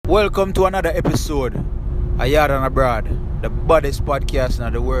Welcome to another episode of Yard and Abroad, the baddest podcast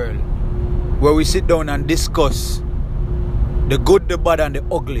in the world, where we sit down and discuss the good, the bad and the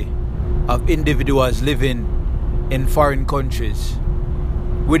ugly of individuals living in foreign countries.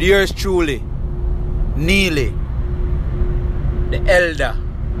 With yours truly, Neely, the elder,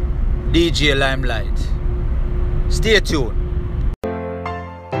 DJ Limelight. Stay tuned.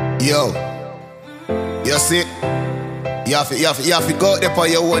 Yo, you see, you have to go out there for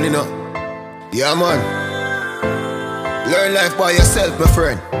your own, you know. Yeah, man. Learn life by yourself, my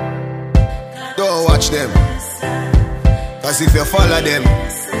friend. Don't watch them. Cause if you follow them,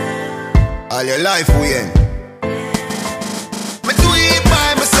 all your life will end. Me do it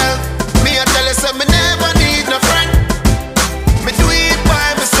by myself. Me I tell you something, me never need no friend. Me do it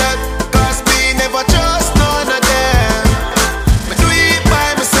by myself. Cause me never trust none of them. Me do it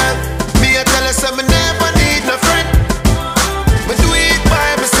by myself. Me I tell you something, me never need no friend. Me do it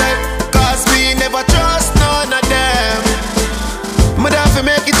by myself. Cause me never trust none of them. Me have to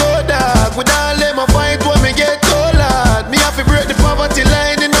make it all dark. With all them I fight when me get too hard. Me have to break the poverty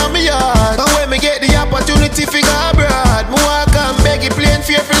line in my yard. And when me get the opportunity figure abroad, me walk and beg it plain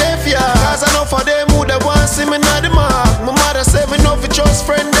fear for left yard. Cause I know for them who they want see me not the mark. My mother said me no for trust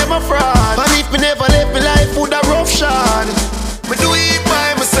friend them a fraud. And if me never live me life would a rough shot. Me do it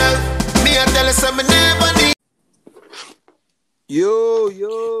by myself. Me I tell you say me never need.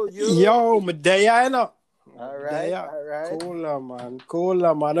 Yo, me there, you know. Alright. Cooler,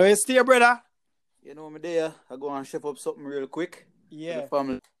 man. How you stay, brother? You know me there. I go and chef up something real quick. Yeah. For the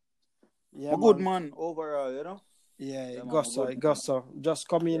family. Yeah, But good man overall, you know. Yeah, it man, goes so. Just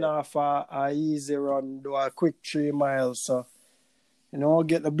come in off a easy run, do a quick 3 miles, so you know,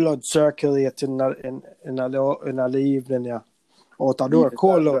 get the blood circulating in the evening, yeah. Out the door,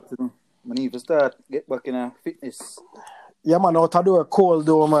 cold out. I need to start get back in a fitness. Yeah, man, out the door, cold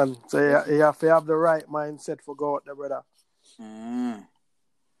though, man. So you have to have the right mindset for go out there, brother.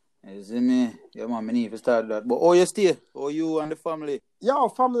 You see me? Yeah, man, I need to start that. But how you stay? How you and the family? Yeah,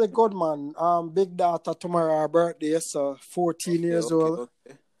 family good, man. Big daughter tomorrow, her birthday, so 14 years old.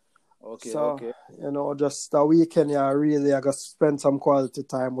 Okay. You know, just a weekend, yeah, really, I got to spend some quality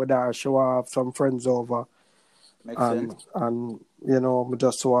time with her. She will have some friends over. Makes sense. And, you know, me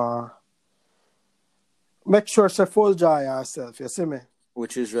just want make sure she full joy herself, you see me?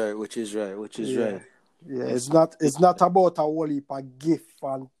 Which is right. Yeah, it's not about a whole heap of gift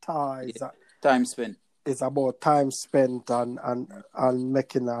and ties. Yeah. Time spent. It's about time spent and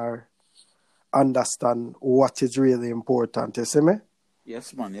making her understand what is really important, you see me?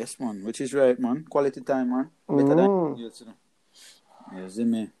 Yes, man. Which is right, man. Quality time, man. Better than you know. You see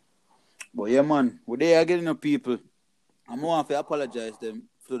me? But yeah, man, we there getting up people. I'm going to apologize them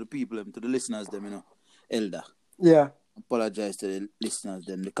to the people, to the listeners, them, you know. Elder. Yeah. Apologize to the listeners,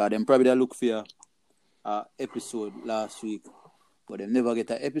 them, because them probably look for your episode last week, but they never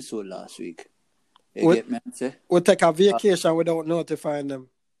get an episode last week. You get me? Say? We take a vacation without notifying them.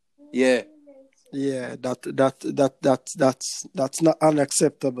 Yeah. Yeah, that's not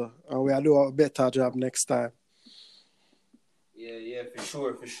unacceptable, and we'll do a better job next time. Yeah,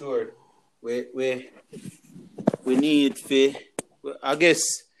 for sure. We need to. I guess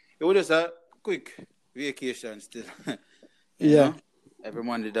it was just a quick vacation still. You know?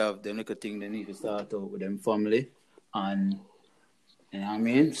 Everyone did have them little thing they need to start out with them family, and you know what I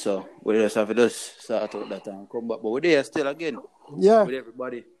mean. So we just have to just start out that and come back, but we're there still again. Yeah. With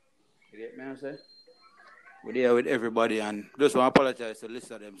everybody. You get me? I say we're there with everybody, and just want to apologize to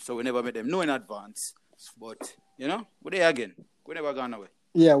listen to them, so we never met them know in advance. But you know, we're there again. We never gone away.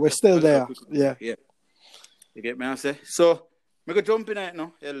 Yeah, we're still there. Yeah. You get me? I say so. We go jump in it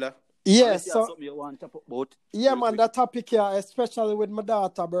now, Elder. Yeah, so something you want to talk about. Yeah, man, that topic here, especially with my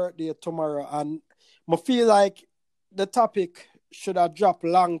daughter's birthday tomorrow, and I feel like the topic should have dropped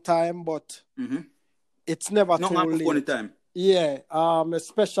long time, but it's never too late. Time. Yeah,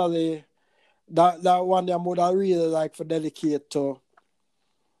 especially that one I would really like to dedicate to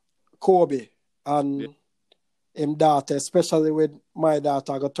Kobe and him daughter, especially with my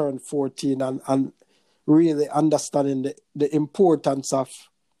daughter going to turn 14 and really understanding the importance of.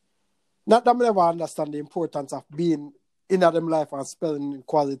 Not that I never understand the importance of being in them life and spending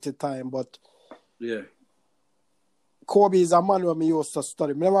quality time, but Kobe is a man who I used to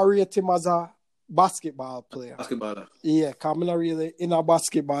study. I never rate him as a basketball player. Yeah, because I'm not really in a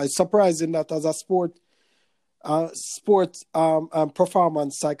basketball. It's surprising that as a sport and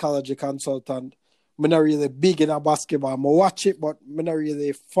performance psychology consultant, I'm not really big in a basketball. I watch it, but I'm not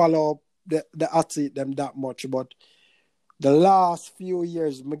really follow the athlete them that much. But the last few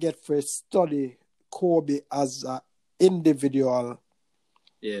years, I get to study Kobe as an individual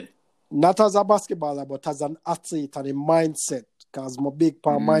Yeah. Not as a basketballer, but as an athlete and a mindset. Because I'm a big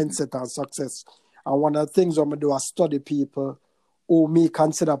part of mindset and success. And one of the things I'm going to do is study people who me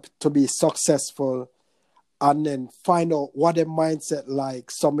consider to be successful and then find out what their mindset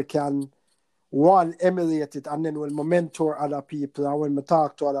like so we can, one, emulate it. And then when I mentor other people and when I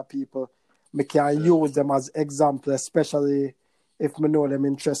talk to other people, I can use them as example, especially if I know them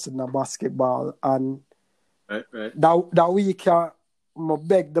interested in basketball. And right. that we can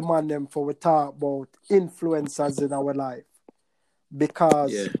beg the man them for we talk about influencers in our life.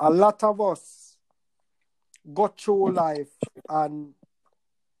 Because a lot of us go through life and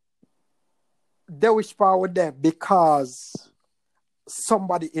they wish power there because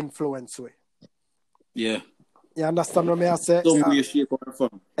somebody influenced we. Yeah. You understand what I say? Some way, shape, or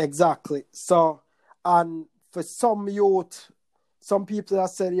form. Exactly. So, and for some youth, some people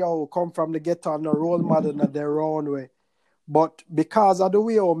that said, yo, come from the ghetto and a role model in their own way. But because of the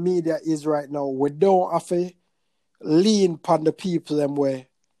way our media is right now, we don't have to lean upon the people them way.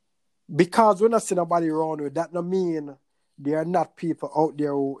 Because we're not seeing nobody around with that, no mean there are not people out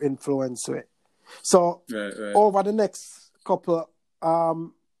there who influence it. So over the next couple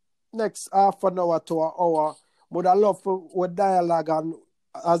next half an hour to an hour, would I love for with dialogue and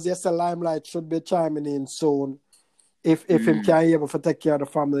as you say, Limelight should be chiming in soon. If him can able to take care of the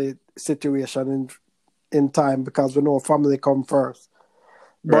family situation in time, because we know family come first.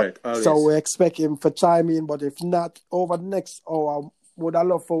 But so we expect him to chime in, but if not, over the next hour, would I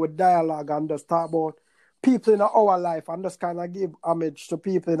love for with dialogue and just talk about people in our life and just kind of give homage to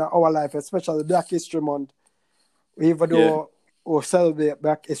people in our life, especially Black History Month. Even though we celebrate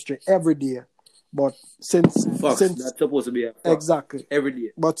Black History every day. But since that's supposed to be a exactly every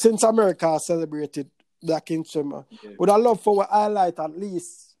day. But since America celebrated Black History Month, would I love for we highlight at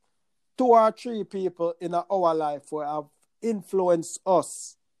least 2 or 3 people in our life who have influenced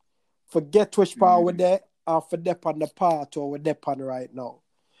us. Forget which part we're there or for dep on the part or we're dep on right now.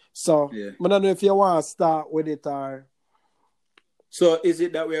 So I don't know if you want to start with it or. So is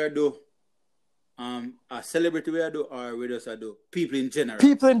it that we are do a celebrity we are do or we just do people in general?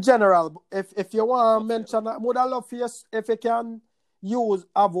 People in general. If you want to mention that, would I love for you if you can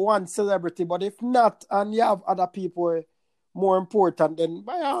have one celebrity, but if not and you have other people more important, then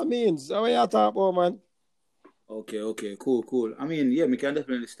by all means, what you talk about, man? Okay, cool. I mean, we can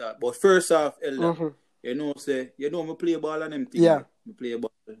definitely start. But first off, Elder, me play ball and them things. Yeah. Me play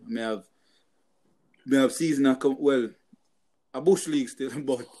ball. Me have season a bush league still,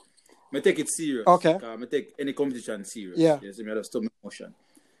 but me take it serious. Okay. Me take any competition serious. Yeah. Yes, me have stop my emotion.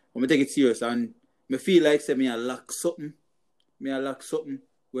 But me take it serious and me feel like say me a lack something. Where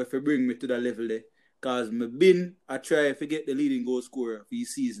if bring me to that level there. Cause I try to get the leading goal scorer for this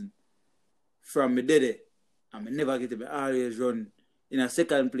season. From me dead. And I never get it. I always run in a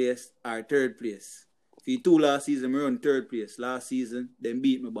second place or third place. For 2 last season, I run third place. Last season, they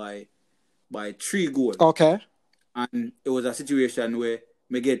beat me by 3 goals. Okay. And it was a situation where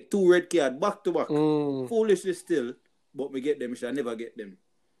I get 2 red cards back to back. Foolishly still, but I get them. I shall never get them.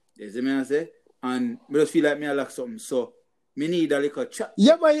 You see me I say? And I just feel like I lack something. So, I need a little chat.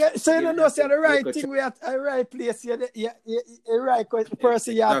 Yeah, man. So you don't know, say the right thing. We at the right place. The right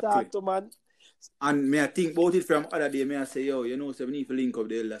person you have to talk to, man. And I think about it from other day. I say, yo, so we need to link up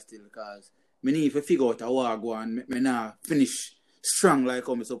the elder still. Because I need to figure out how I go and I now finish strong like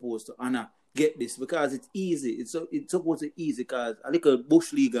I'm supposed to. And I get this. Because it's easy. It's supposed to be easy. Because I look at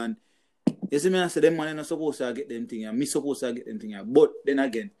Bush League and you see me I say, them man are not supposed to get them thing. And me supposed to get them thing. But then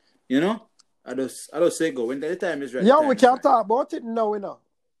again, I just say go when the time is right. Yeah, we can talk about it now,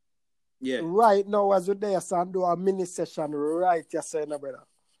 Yeah. Right now, as we're there, so do a mini session right yesterday, brother.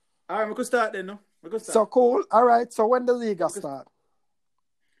 All right, we could start then, no? So cool. All right. So when the league start?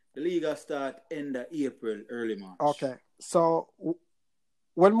 The league start end of April, early March. Okay. So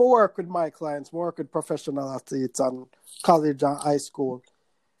when we work with my clients, we work with professional athletes and college and high school.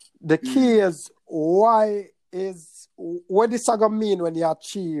 The key is what this going to mean when you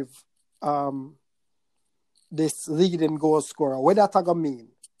achieve this leading goal scorer? What that going to mean?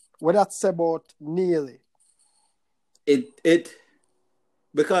 What that say about nearly?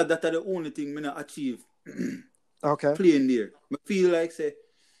 Because that's the only thing I achieve. Okay. Playing there. I feel like say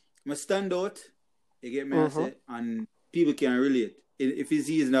I stand out, you get me I say, and people can relate. If it's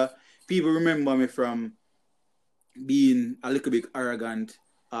easy now, people remember me from being a little bit arrogant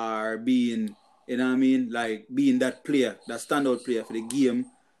or being, like being that player, that standout player for the game.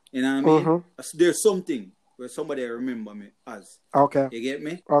 You know what I mean? There's something where somebody remember me as. Okay. You get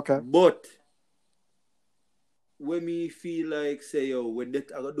me? Okay. But when me feel like say, yo, what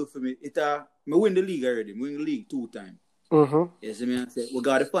that I gotta do for me, me win the league already. Me win the league 2 times. Mm-hmm. You see me? I say, we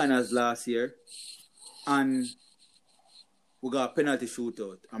got the finals last year, and we got a penalty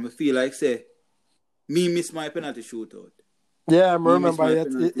shootout. And I feel like, say, me miss my penalty shootout. Yeah, I Me miss remember my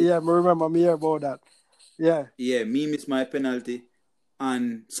it. penalty. Yeah, I remember me hear about that. Yeah. Yeah, me miss my penalty,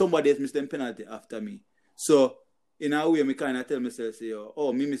 and somebody else miss them penalty after me. So, in a way, me kind of tell myself, say,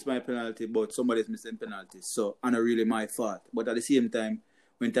 oh, me miss my penalty, but somebody else miss them penalty. So, and not really my fault. But at the same time,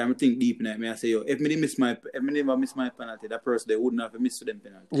 when I think deep in it, me I say, if me never miss my penalty, that person, they wouldn't have missed them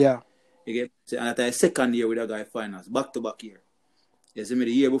penalty. Yeah. You get? So, and at the second year with a guy finals, back to back year. You see me,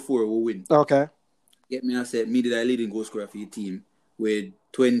 the year before we win. Okay. Get me, I said, me did I leading goal scorer for your team with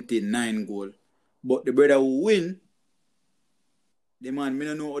 29 goals. But the brother who win, the man, me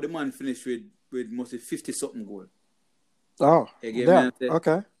don't know how the man finished with mostly 50-something goal. Oh, You get damn. me? I say,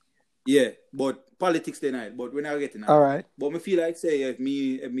 Okay. yeah, but politics denied. But we're not getting that. All right. But me feel like say if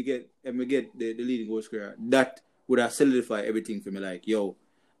me get the leading goal scorer, that would have solidified everything for me. Like, yo,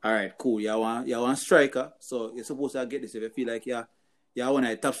 all right, cool. You want striker, so you're supposed to get this. If you feel like you want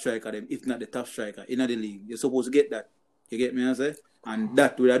a top striker, them if not the top striker in the league, you're supposed to get that. You get me? I say, and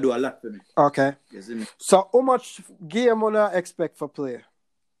that would do a lot for me. Okay. You see me? So, how much game will I expect for play?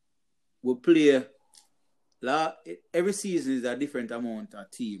 We play. Every season is a different amount of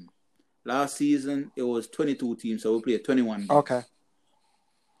team. Last season it was 22 teams, so we play 21 games. Okay.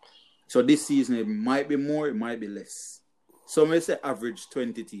 So this season it might be more, it might be less. So we say average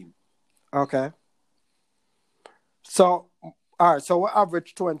 20 team. Okay. So, all right. So we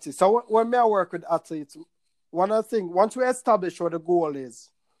average 20. So when I work with athletes, one of the things, once we establish what the goal is,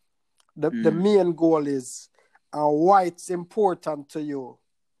 the main goal is, and why it's important to you,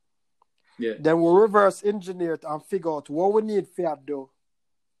 yeah, then we reverse engineer it and figure out what we need for it do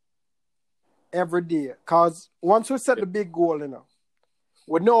every day. Because once we set the big goal,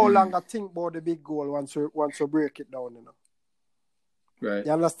 we no longer think about the big goal once we break it down, Right.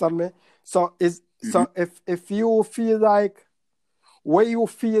 You understand me? So so if you feel like what you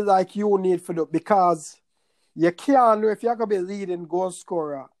feel like you need for do, because you can't know if you're gonna be leading goal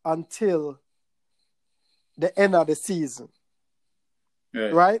scorer until the end of the season.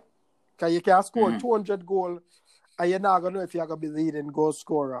 Right? Because you can score 200 goals and you're not gonna know if you're gonna be leading goal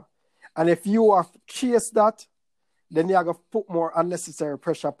scorer. And if you have chased that, then you're gonna put more unnecessary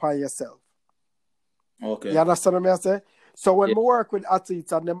pressure upon yourself. Okay. You understand what I'm saying? So when we work with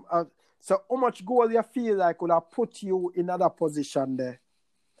athletes and them, so how much goal you feel like would have put you in another position there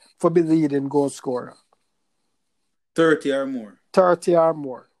for be leading goal scorer? 30 or more. 30 or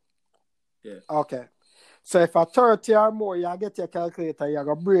more. Yeah. Okay. So if a 30 or more, you get your calculator, you're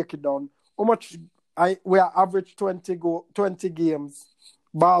going to break it down. How much, we are average 20 games,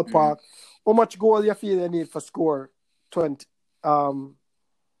 ballpark. How much goal you feel you need for score 20?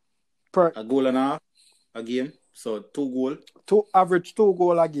 Per a goal and a half a game. So 2 goals. Average 2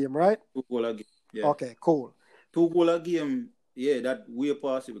 goals a game, right? 2 goals a game. Yeah. Okay, cool. 2 goals a game, yeah, that way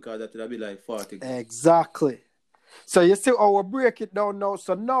past it because that would be like 40 goals. Exactly. So you see how we break it down now.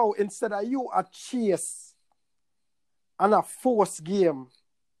 So now instead of you a chase and a force game,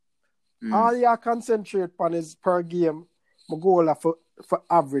 all you concentrate on is per game, my goal for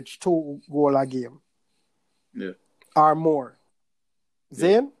average 2 goals a game. Yeah. Or more.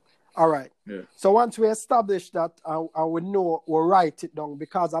 Zane? All right. Yeah. So once we establish that and we know, we write it down,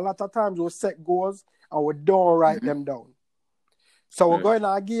 because a lot of times we set goals and we don't write them down. So we're going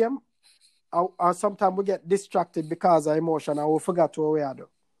to a game and sometimes we get distracted because of emotion and we forgot what we are doing.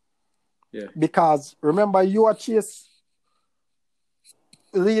 Yeah. Because remember, you are chase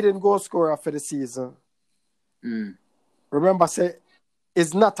leading goal scorer for the season. Remember, say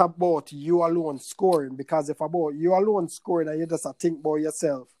it's not about you alone scoring, because if about you alone scoring and you just think about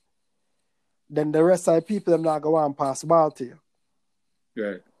yourself, then the rest of the people them not going to pass the ball to you.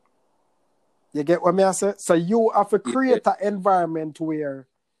 Right. You get what I say? So you have to create an environment where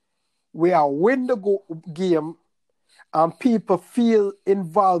we are win the game and people feel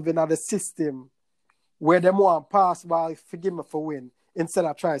involved in the system where they want to pass ball, forgive me for win, instead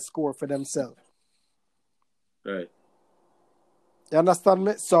of try to score for themselves. Right. You understand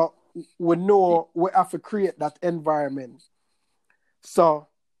me? So we know we have to create that environment. So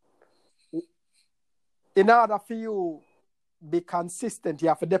in order for you be consistent, you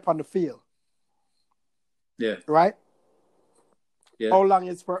have to dip on the field. Yeah. Right? Yeah. How long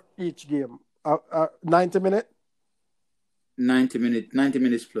is for each game? 90 minutes? 90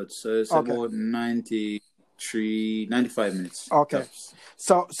 minutes plus. So it's about 95 minutes. Okay.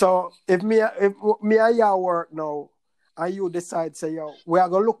 So if me and you work now and you decide, say, yo, we are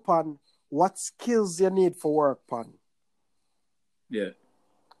going to look on what skills you need for work on. Yeah.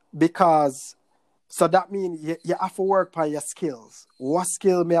 Because So that means you have to work on your skills. What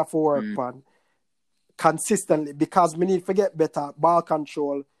skill me have to work on consistently? Because me need to get better ball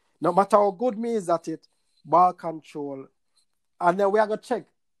control. No matter how good me is at it, ball control. And then we are going to check,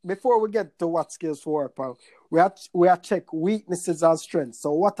 before we get to what skills to work on, we are check weaknesses and strengths.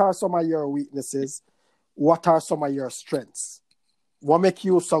 So what are some of your weaknesses? What are some of your strengths? What make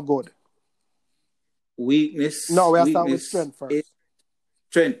you so good? Weakness. No, we'll start with strength first.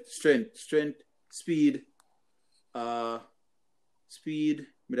 Strength, speed. Speed.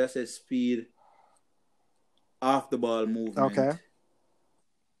 But that says speed. Off the ball movement. Okay.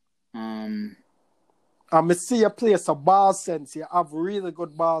 I see you play some ball sense. You have really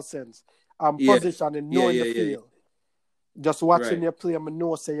good ball sense. Positioning, knowing the field. Just watching you play, I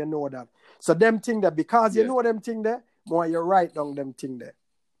know say you know that. So them thing there, because you know them thing there, more you write down them thing there.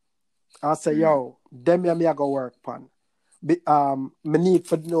 I say, yo, them me I go work on. Me need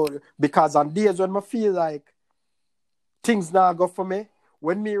for know, because on days when I feel like things not go for me,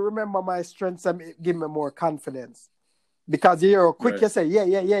 when me remember my strengths, it give me more confidence. Because you're quick, you say,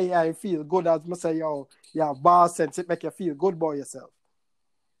 yeah, I feel good. As I say, yo, yeah, ball sense, it make you feel good about yourself.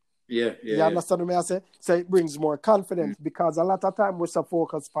 Yeah. You understand what I say? So it brings more confidence because a lot of time we're so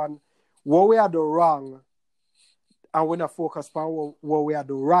focused on what we are doing wrong and we're not focused on what we are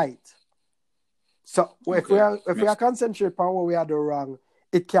doing right. So if we are concentrating on what we are doing wrong,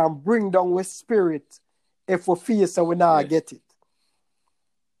 it can bring down with spirit if we feel so we not get it.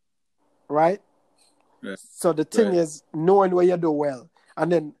 Right? Yeah. So the thing is knowing what you do well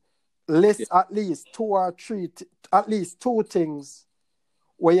and then list at least at least two things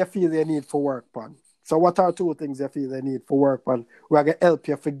where you feel you need for work on. So what are two things you feel you need for work on? We're going to help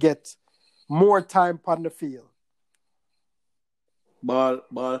you to get more time on the field.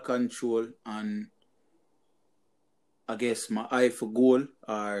 Ball control and I guess my eye for goal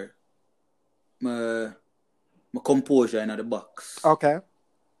or my composure in the box. Okay.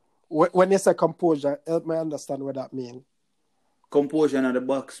 When you say composure, help me understand what that means. Composure in the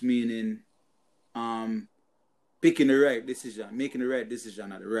box meaning picking the right decision, making the right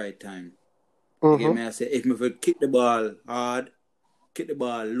decision at the right time. Again, I say if I kick the ball hard, kick the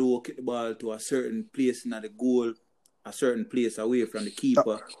ball low, kick the ball to a certain place in the goal, a certain place away from the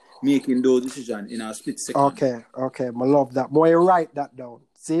keeper, making those decisions in a split second. Okay, I love that. More you write that down.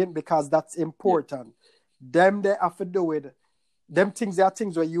 See, because that's important. Them they have to do it. Them things are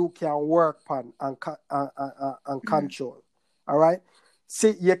things where you can work on and control. All right?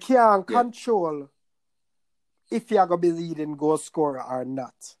 See, you can't control if you're going to be leading goal scorer or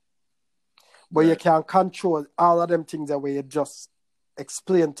not. But you can control all of them things that way you just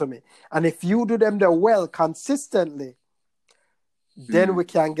explained to me. And if you do them there well, consistently, then we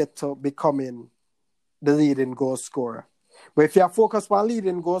can get to becoming the leading goal scorer. But if you're focused on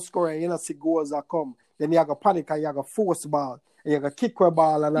leading goal scorer and you don't see goals that come, then you're going to panic and you're going to force ball and you're going to kick a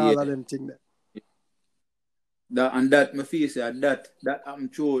ball and all of them things there. That my face that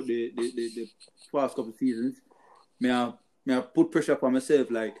I'm sure the past couple of seasons, me I put pressure upon myself.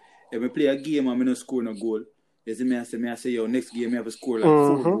 Like if I play a game and I don't score no goal, you see me I say yo next game I have to score like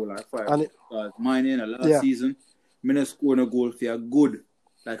 4 goals or 5. Because mine in the last season, I don't score no goal for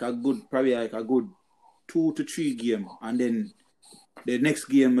probably like a good 2 to 3 game, and then the next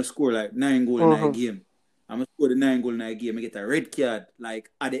game I score like 9 goals in a game. I'm going to score the 9 goal in a game. I get a red card, like,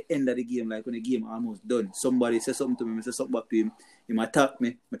 at the end of the game, like, when the game almost done. Somebody says something to me, I say something back to him. He might attack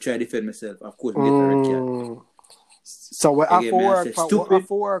me, I try to defend myself. Of course, I get a red card. So we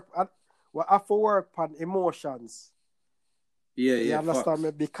have to work on emotions. Yeah, you understand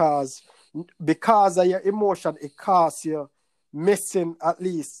me? Because of your emotion, it costs you missing at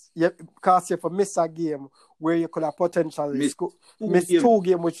least. It costs you for miss a game where you could have potentially miss 2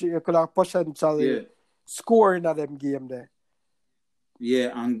 games, which you could have potentially scoring at them game there.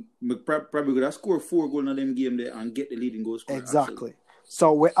 Yeah, and probably could have scored 4 goals in them game there and get the leading goal scorer. Exactly. Absolutely.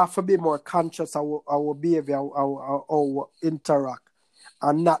 So we have to be more conscious of our behavior, our interact,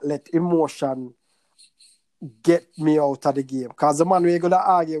 and not let emotion get me out of the game. Because the man we're going to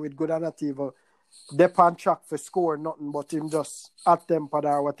argue with good and not even they're on track for score nothing but him just at temper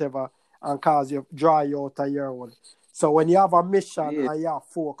or whatever and cause you draw you out of your own. So when you have a mission and you have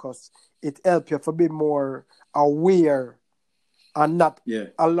focus, it helps you to be more aware and not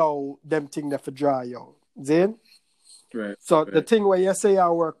allow them things to draw you out. See? Right. So the thing where you say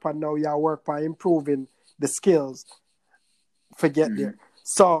you work on now, you work on improving the skills. Forget there.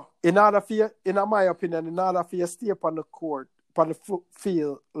 So in my opinion, in order for you to stay upon the court, upon the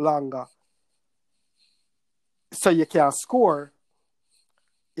field longer, so you can score,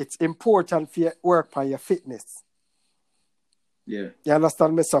 it's important for you to work on your fitness. Yeah. You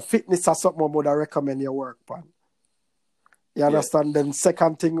understand me? So fitness is something I would recommend you work on. You understand? Then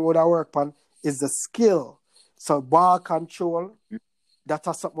second thing would I work on is the skill. So ball control, that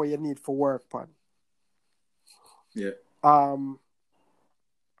is something you need for work on. Yeah.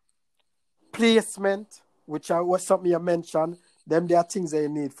 Placement, which was something you mentioned, there are things that you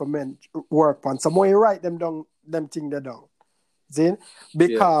need for men work on. So when you write them down, them things they down. See?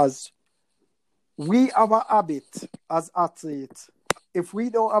 Because we have a habit as athletes. If we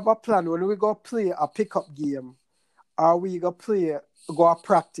don't have a plan, when we go play a pickup game, or we go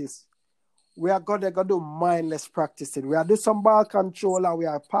practice, we are going to do mindless practicing. We are do some ball control and we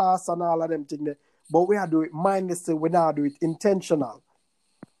are pass and all of them things there. But we are do it mindlessly, we not do it intentional.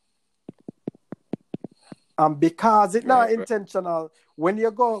 And because it's not intentional, when you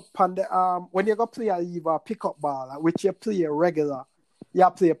go when you go play a pickup ball, which you play regular, you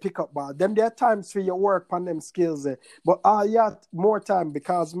play a pickup ball. Then there are times for you work on them skills there. But all you have more time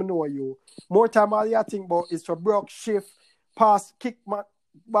because me know you. More time all you think about is to broke shift, pass, kick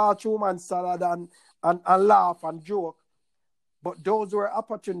ball through man salad and laugh and joke. But those were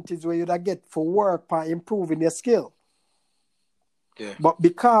opportunities where you'd get for work by improving your skill. Yeah. But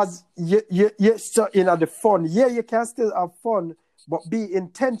because you're still in the fun, you can still have fun, but be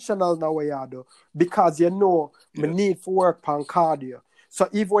intentional now what you do. Because you know the need for work on cardio. So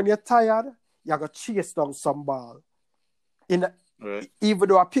even when you're tired, you got to chase down some ball. Even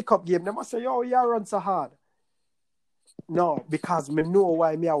though a pickup game, they must say, yo, you run so hard. No, because me know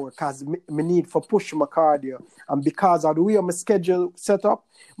why me work, because me need for push my cardio. And because of the way my schedule set up,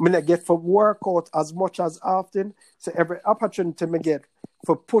 me not get for workout as much as often. So every opportunity me get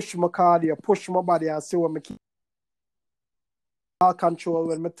for push my cardio, push my body and see what me keep ball control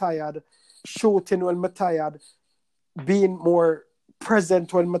when I'm tired, shooting when I'm tired, being more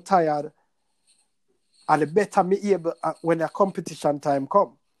present when I'm tired, and the better me able when a competition time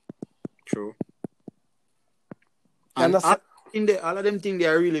come. True. And all of them things they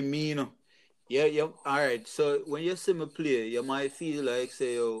are really mean. Yeah. All right. So when you see me play, you might feel like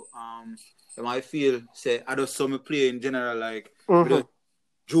say, you might feel say I just saw me play in general like just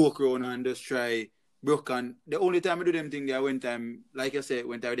joke around and just try broken. The only time I do them things there when time, like you say,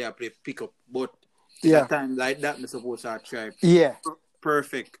 when time they play pickup, but that time like that, me supposed to try. Yeah.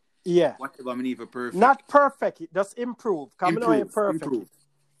 Perfect. Yeah. Whatever I need for perfect. Not perfect. Just improve. Perfect. Improve.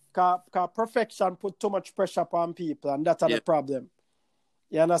 Because perfection put too much pressure upon people, and that's the problem.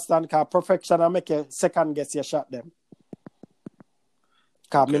 You understand? Because perfection will make you second guess your shot them.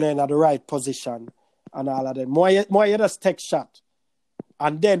 Because I'm in the right position and all of them. More you just take shot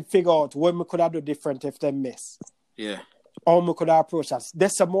and then figure out what we could have do different if they miss. Yeah. Or we could have approach us.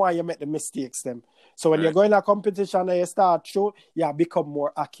 That's the more you make the mistakes them. So when you go in a competition and you start show, you become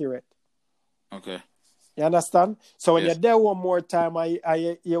more accurate. Okay. You understand? So when you're there one more time,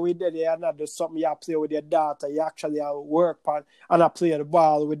 you're with them, you're not do something, you play with your daughter, you actually work on, and I play the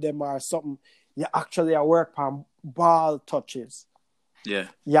ball with them or something, you actually work on ball touches. Yeah.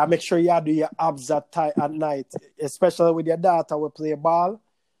 Yeah, make sure you do your abs at night, especially with your daughter we play ball.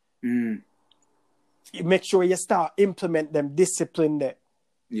 You make sure you start implement them discipline there.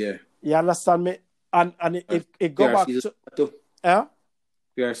 Yeah. You understand me? And it go back to...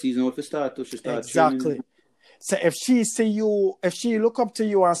 PR season with the start to she start exactly training. So if she look up to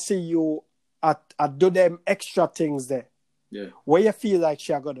you and see you at do them extra things there, what you feel like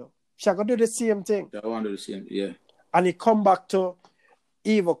she gonna do the same thing. I want to do the same, yeah. And it come back to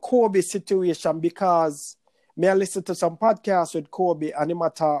even Kobe situation, because me I listen to some podcasts with Kobe and him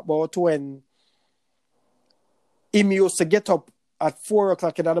talk about when him used to get up at 4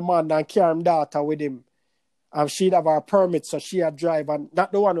 o'clock in the morning and carry him daughter with him. And she'd have her permit, so she had drive, and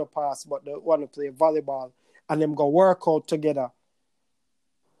not the one who pass, but the one who play volleyball, and them go work out together.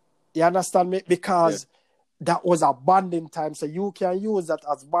 You understand me? Because that was a bonding time, so you can use that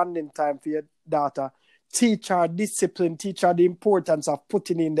as bonding time for your daughter. Teach her discipline, teach her the importance of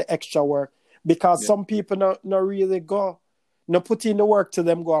putting in the extra work, because some people not really go, not put in the work to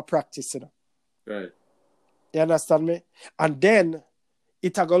them go practice. You know? Right. You understand me? And then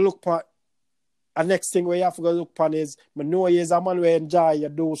it a go look for. And next thing we have to go look upon is, I know you is a man we enjoy you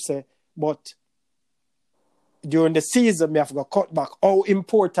do say, but during the season, we have to go cut back. How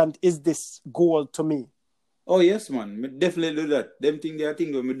important is this goal to me? Oh, yes, man. I definitely do that. Them things I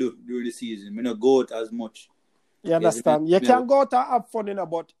think we do during the season. I don't go out as much. You understand? You can go out and have fun,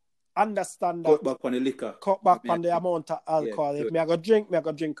 but understand that. Cut back on the liquor. Cut back on the amount of alcohol. If I go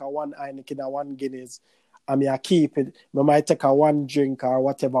drink a one Heineken or one Guinness. I mean, I keep it. I might take a one drink or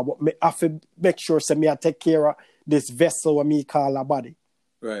whatever, but I have to make sure I take care of this vessel what me call a body.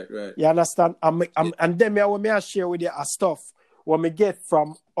 Right. You understand? And then when I share with you a stuff what me get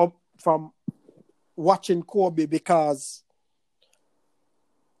from watching Kobe, because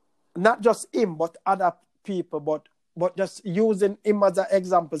not just him, but other people, but just using him as an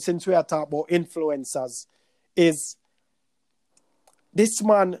example, since we are talking about influencers, is this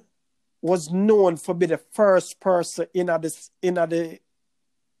man was known for being the first person in the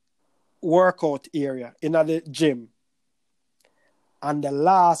workout area, in the gym, and the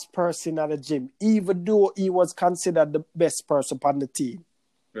last person at the gym, even though he was considered the best person on the team.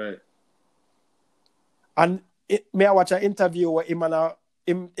 Right. And me I watch an interview where him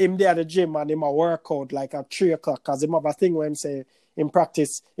there at the gym and him a workout like at 3 o'clock, because him have a thing where him say in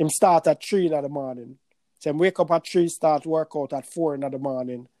practice him start at 3 in the morning. So him wake up at 3, start workout at 4 in the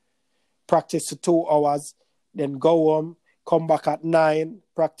morning, practice for 2 hours, then go home, come back at 9,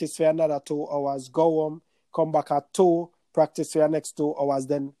 practice for another 2 hours, go home, come back at 2, practice for the next 2 hours,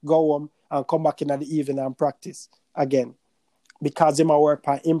 then go home and come back in the evening and practice again. Because him a work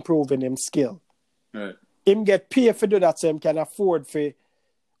on improving him skill. Right. Him get paid for do that, so him can afford for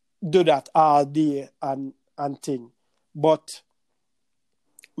do that all day and thing. But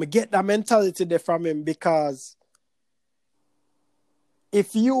me get that mentality there from him, because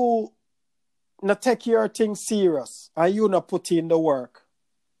if you not take your thing serious and you not put in the work,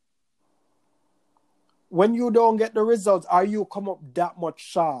 when you don't get the results or you come up that much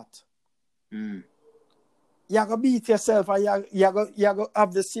short, you're going to beat yourself and you're going to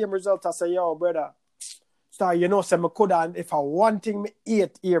have the same result as say, yo, brother, so you know, say me could have, if I one thing me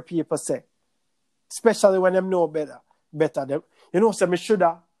hate hear people say, especially when them know better them, you know, say me should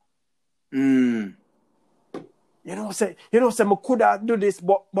have. You know, say me could have do this,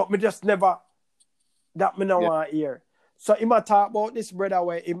 but me just never, that me no want to hear. So him a talk about this brother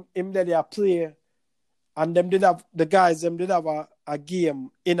where him there they play, and them did have a game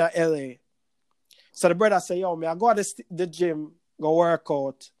in LA. So the brother say, yo, me I go to the gym, go work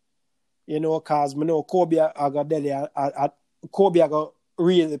out, you know, cause me know Kobe I got there, Kobe I got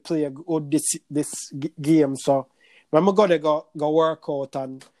really play good this game. So when I go there go work out,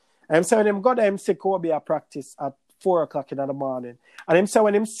 and I'm saying when him go there, him see Kobe at practice at 4 o'clock in the morning. And him say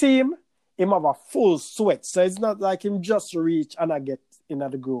when him see him have a full sweat. So it's not like him just reach and I get in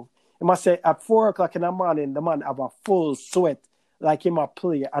the groove. He must say at 4 o'clock in the morning, the man have a full sweat like him a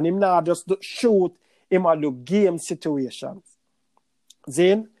play. And him now just shoot, him a do game situations.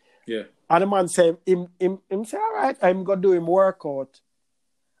 Zane? Yeah. And the man say, him say, all right, I'm going to do him workout.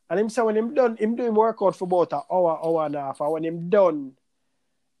 And him say when him done, him do him workout for about an hour and a half. And when him done,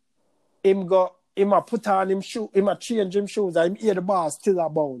 him a put on him shoe, him a change him shoes, and him hear the ball still a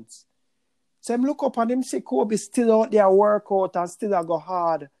bounce. So him look up and him see Kobe still out there workout and still a go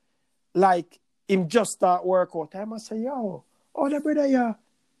hard. Like him just start workout. I must say, yo, oh the brother, yeah.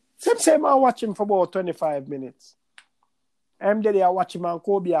 So him say I watch him for about 25 minutes. I'm there I watch him and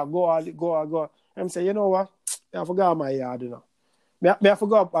Kobe I go. Him say, you know what? I forgot my yard, you know. I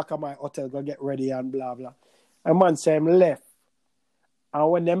forgot back at my hotel, go get ready and blah blah. And man say him left. And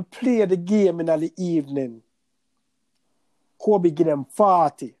when them play the game in the evening, Kobe give them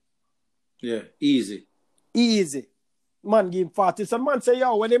 40. Yeah, easy. Man give him 40. So man say,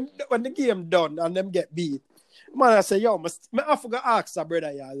 yo, when the game done and them get beat, man I say, yo, I forgot ask a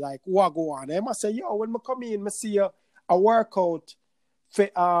brother, yeah, like, what go on? I say, yo, when I come in, I see a workout for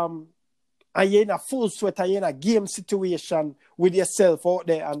and you're in a full sweat and you're in a game situation with yourself out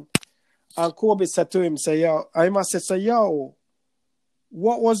there. And Kobe said to him, say, yo, I must say, yo,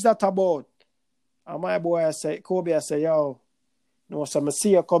 what was that about? And my boy Kobe say, yo, no, so I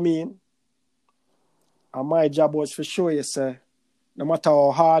see you come in. And my job was for sure you say, no matter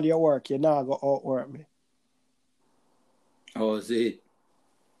how hard you work, you're not going to outwork me. Oh, is it?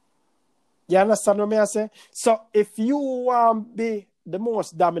 You understand what I say? So if you want to be the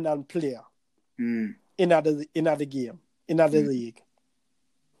most dominant player in the game, in the league,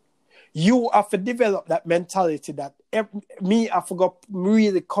 you have to develop that mentality that I forgot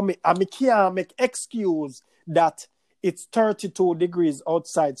really commit. And I can't make excuse that it's 32 degrees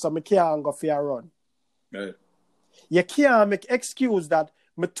outside, so I can't go for a run. Right. You can't make excuse that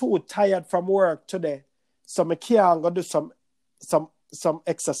I'm too tired from work today, so I can't go do some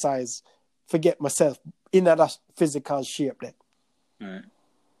exercise, forget myself in that physical shape then.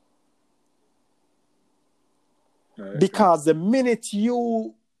 Right. Because the minute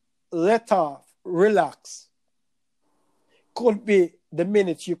you let off, relax, could be the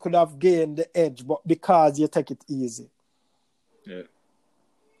minute you could have gained the edge, but because you take it easy. Yeah.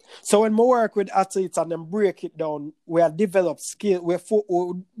 So when we work with athletes and then break it down, we have developed skill, we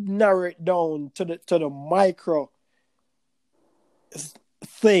narrow it down to the micro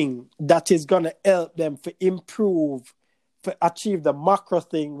thing that is going to help them to improve to achieve the macro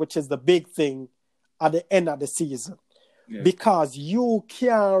thing, which is the big thing, at the end of the season. Yeah. Because you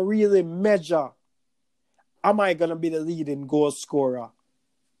can't really measure, am I going to be the leading goal scorer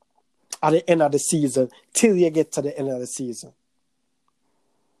at the end of the season till you get to the end of the season.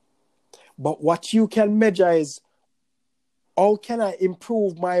 But what you can measure is, how can I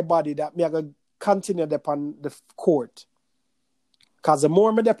improve my body that me I going to continue upon the court? Because the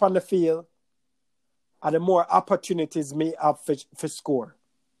more me up on the field, and the more opportunities me have for score.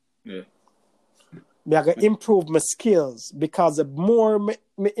 Yeah. Me I going to improve my skills, because the more me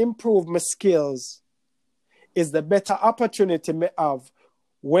improve my skills is the better opportunity me have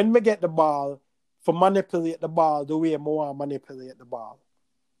when me get the ball for manipulate the ball the way I want to manipulate the ball.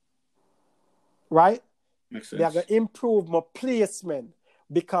 Right? Makes Me I sense. going to improve my placement,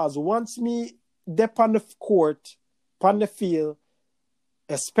 because once me dip on the court, on the field,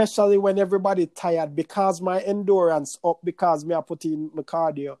 especially when everybody tired, because my endurance up, because me I put in my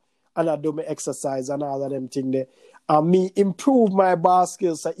cardio and I do my exercise and all of them things there, and me improve my ball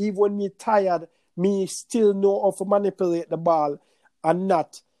skills. So even when me tired, me still know how to manipulate the ball and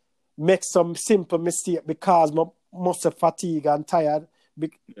not make some simple mistake because my muscle fatigue and tired.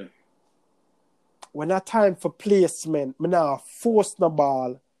 Yeah. When I time for placement, me now force the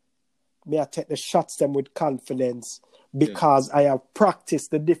ball, me I take the shots them with confidence, because I have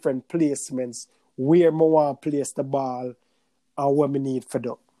practiced the different placements where I want to place the ball and what I need for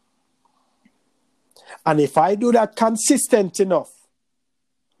do. And if I do that consistent enough,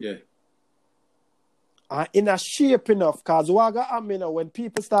 Yeah. and in a shape enough, because what going to happen now, when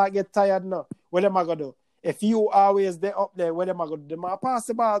people start get tired now, what am I going to do? If you always there up there, what am I going to do? Them I pass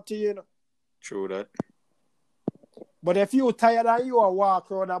the ball to you, you know? True that. But if you tired and you are walk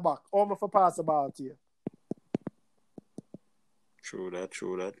around the back, how am I for pass the ball to you? True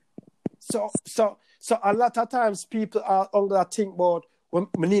that. So a lot of times people are only think about when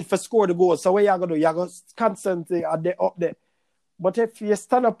we need to score the goal. So what you going to do? You're going to constantly are there up there. But if you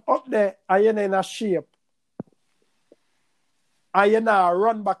stand up there and you're in a shape, and you now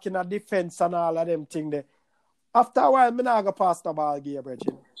run back in a defense and all of them things there, after a while, I'm not going to pass the ball again,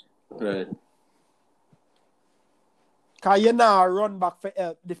 Bridget. Right. Because you now run back for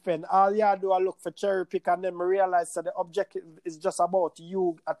help defend. All you do is look for cherry pick, and then realize that the objective is just about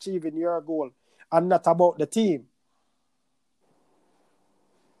you achieving your goal and not about the team.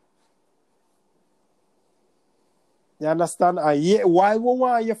 You understand? And yeah, while we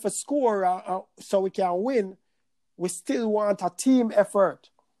want you to score so we can win, we still want a team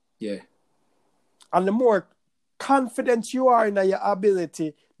effort. Yeah. And the more confident you are in your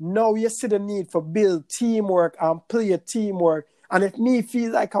ability, now you see the need for build teamwork and play teamwork. And if me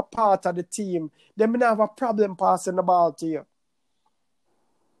feel like a part of the team, then I have a problem passing the ball to you.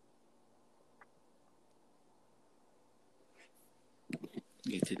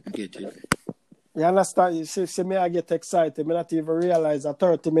 Get it. You understand? You see me, I get excited. I not even realize at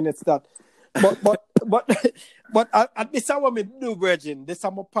 30 minutes that. But at this is what I do, Bridging. This is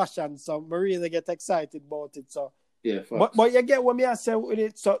my passion, so I really get excited about it. So Yeah. but you get what me I say with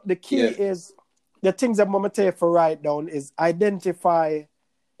it. So the key is the things that I'm gonna take for write down is identify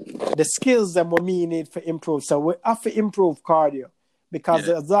the skills that we need for improve. So we have to improve cardio, because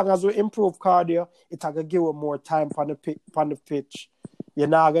as long as we improve cardio, it will give you more time on the pitch. You're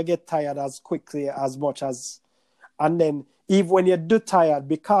not gonna get tired as quickly as much as, and then even when you do tired,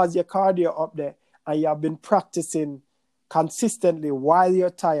 because your cardio up there and you have been practicing consistently while you're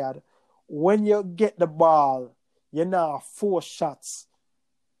tired, when you get the ball, you now 4 shots.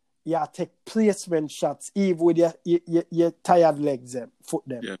 You take placement shots, even with your tired legs, foot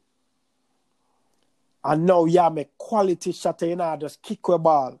them. Yeah. And now you make quality shot, you know, just kick the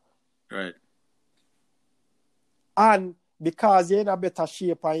ball. Right. And because you're in a better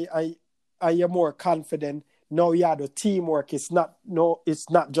shape and you're more confident, now you have the teamwork. It's not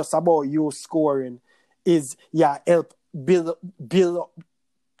just about you scoring. It's help build up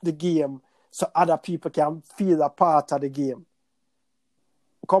the game so other people can feel a part of the game.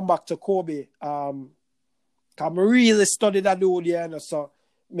 Come back to Kobe. I really studied that dude, you know, so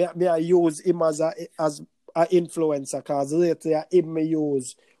I use him as an influencer, because lately I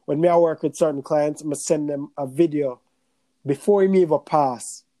use, when I work with certain clients, I send them a video before he even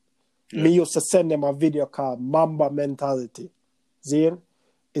pass. Me used to send them a video called Mamba Mentality. See?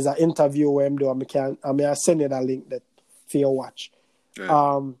 It's an interview where I'm doing. I send you that link that for you watch.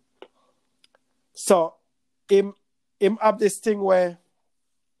 Right. So him have this thing where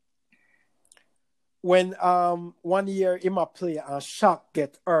when 1 year him a play and Shaq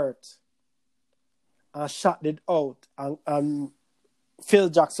get hurt and Shaq did out, and Phil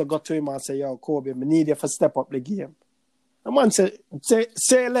Jackson got to him and said, "Yo, Kobe, I need you to step up the game." The man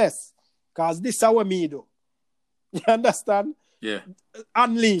say less. Because this is what me do. You understand? Yeah.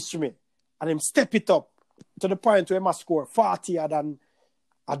 Unleash me. And him step it up to the point where he must score 40 and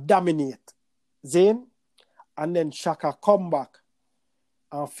dominate. Zane? And then Shaka come back.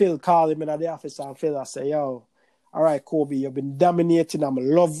 And Phil call him in the office and Phil say, yo, all right, Kobe, you've been dominating. I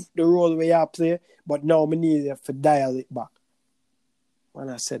love the role where you play, but now I need you to dial it back. When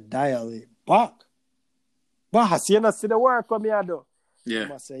I said dial it back, boss, you not see the work what me I do? Yeah.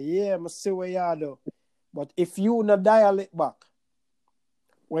 I say, yeah, I see what you do. But if you not dial it back,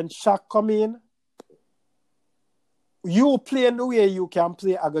 when Shaq come in, you playing the way you can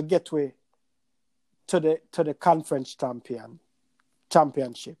play, I go get way to the conference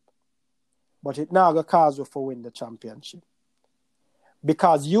championship. But it now go cause you for win the championship.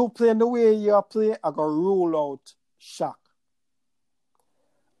 Because you playing the way you play, I go rule out Shaq.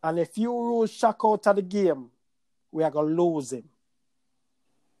 And if you rule Shaq out of the game, we are going to lose him.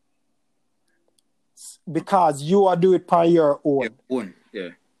 Because you are doing it by your own. Yeah.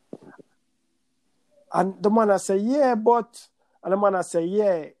 And the man I say, yeah, but... And the man I say,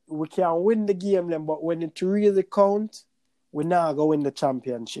 yeah, we can win the game then, but when it really count, we now go win the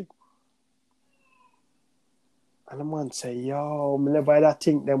championship. And the man say, yo, I never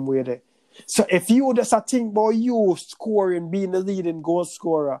think them way there. So if you just think about you scoring, being the leading goal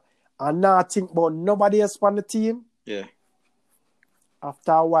scorer, and not think about nobody else on the team, yeah.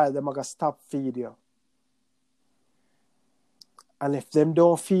 After a while, they're going to stop feed you. And if them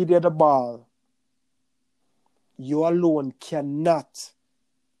don't feed you the ball, you alone cannot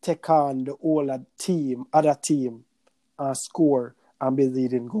take on the whole other team, and score and be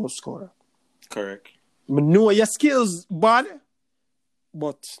leading goal scorer. Correct. I know your skills bad,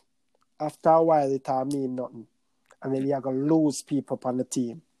 but after a while it don't mean nothing. And then you're going to lose people on the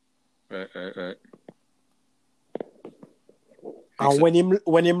team. Right. And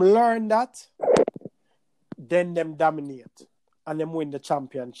when him learn that, then them dominate. And them win the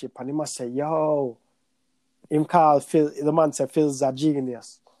championship. And he must say, yo, him call Phil, the man said Phil's a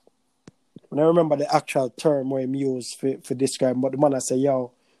genius. And I remember the actual term where him used for describe, but the man I say,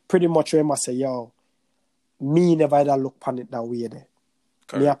 yo, pretty much where him I say, yo, me never had a look upon it that way there.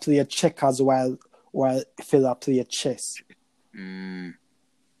 Me I play checkers while Phil I play chess.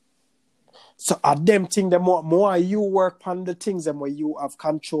 So at them thing, the more you work on the things them where you have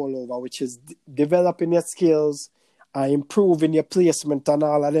control over, which is developing your skills and improving your placement and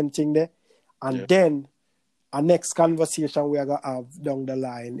all of them thing there. And then our next conversation we are going to have down the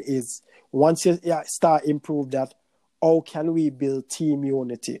line is once you start improve that, how can we build team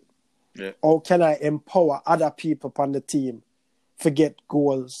unity? Yeah. How can I empower other people on the team to get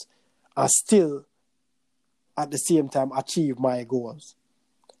goals and still at the same time achieve my goals?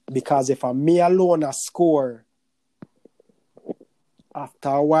 Because if I'm me alone a score, after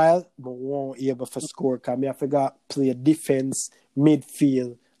a while, I won't be able to score because I forgot play defense,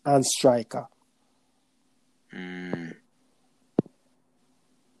 midfield, and striker.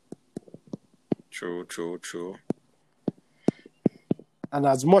 True. And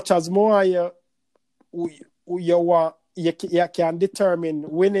as much as more you can determine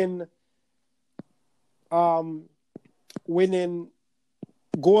winning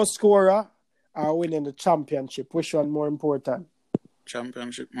goal scorer or winning the championship. Which one more important?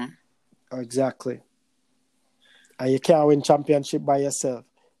 Championship, man. Exactly. And you can't win championship by yourself.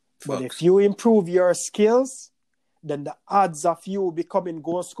 But Facts. if you improve your skills, then the odds of you becoming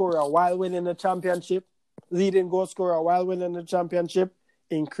goal scorer while winning the championship, leading goal scorer while winning the championship,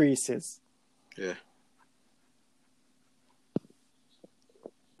 increases. Yeah.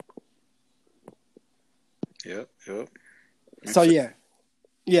 Yep. So yeah.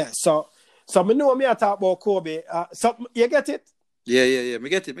 So me know me I talk about Kobe. So you get it? Yeah. Me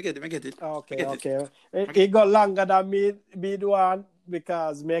get it. Okay. It got longer than me do one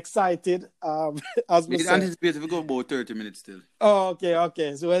because me excited. As We me can say. anticipate if we go about 30 minutes still. Oh,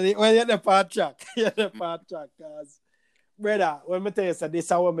 okay. So when you're the part track, cause brother, when me tell you, so this is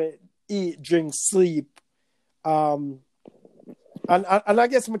how me eat, drink, sleep. And I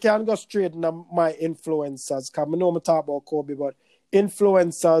guess I can go straight into my influencers, because I know I talk about Kobe, but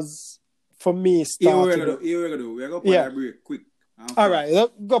influencers for me started... Here we're going to do. We're going to put a break quick. All right,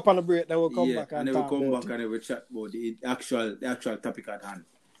 let's go up on a break, then we'll come back and then talk we'll come about back it. and we'll chat about the actual topic at hand.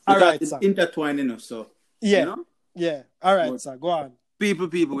 All Because right, it's sir. intertwined, so... Yeah, You know? yeah. All right, But- sir, go on. People,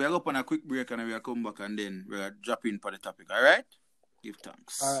 we are going on a quick break and we'll come back and then we'll drop in for the topic, all right? Give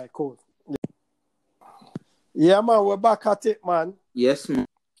thanks. All right, cool. Yeah, man, we're back at it, man. Yes, man.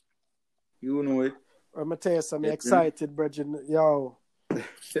 You know it. I'm going to tell you something Yes, excited, brethren. Yo,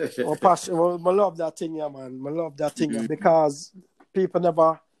 Oh, passion. Well, I love that thing, yeah, man. I love that thing yeah, because people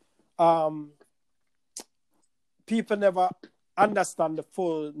never understand the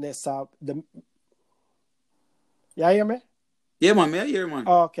fullness of the. You hear me? Yeah, man, I hear, man.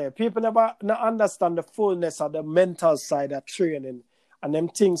 Okay, people never not understand the fullness of the mental side of training, and them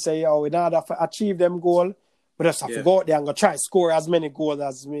things say, oh, in order to achieve them goal, we just have to go out there and go try score as many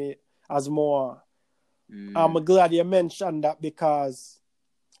goals as more. I'm glad you mentioned that because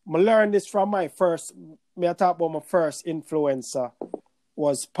I learned this from I talk about my first influencer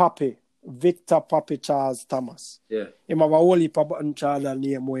was Victor Papi Charles Thomas. Yeah. Him have a whole heap of bunch of other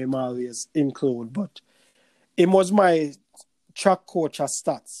name where him always include, but him was my track coach at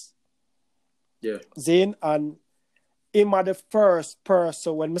Stats. Yeah. Zane, and him are the first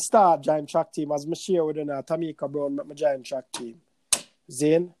person when I start join track team, as I share with Tamika Brown, my join track team.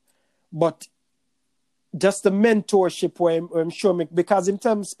 Zane. But just the mentorship where him show me, because him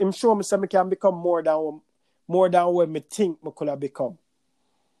show me so I can become more than what I think I could have become.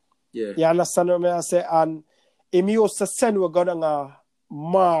 Yeah. You understand what I say? And him used to send we go down a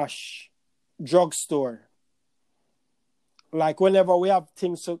Marsh drugstore. Like whenever we have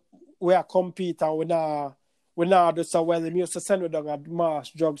things we are compete and we not do so well, him used to send we down a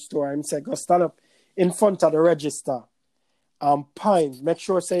Marsh drugstore and say, go stand up in front of the register and pint. Make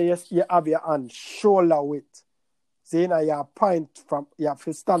sure say you have your hand shoulder width. See, now you have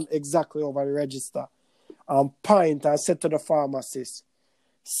to stand exactly over the register and pint and say to the pharmacist,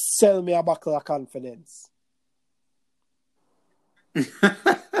 sell me a bottle of confidence. Yeah,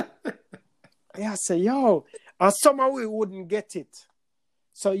 I say, yo, and somehow we wouldn't get it.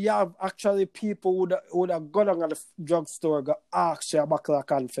 So you have actually people would have gone on the drugstore, go ask you a bottle of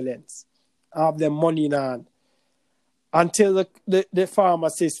confidence, have them money in hand. Until the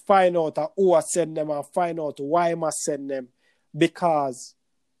pharmacist find out who I send them and find out why I must send them. Because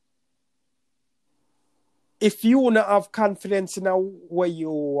if you don't have confidence in what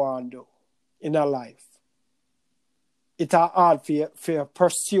you want to do in a life, it's hard for you to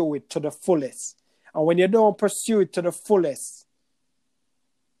pursue it to the fullest. And when you don't pursue it to the fullest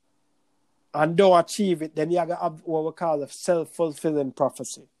and don't achieve it, then you have to have what we call a self-fulfilling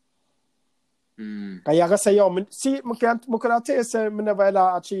prophecy. And you have to say, yo, see, I could tell you, I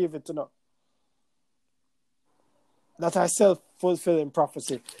never achieve it, you know. That's a self-fulfilling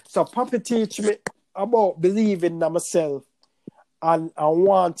prophecy. So Papi teach me about believing in myself and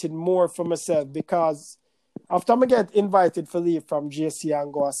wanting more for myself, because after I get invited for leave from JC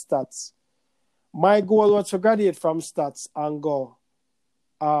and go to Stats, my goal was to graduate from Stats and go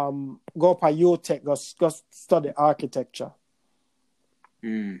up at UTech, go study architecture.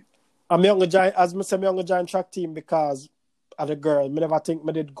 I'm going to join track team because of the girl. I never think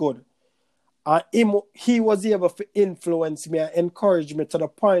I did good. And he was able to influence me and encourage me to the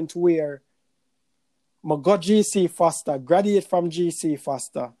point where I got GC Foster, graduate from GC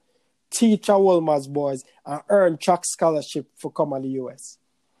Foster, teach at Wolmer's boys, and earn track scholarship for come to the US.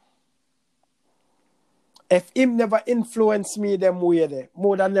 If him never influenced me them way there,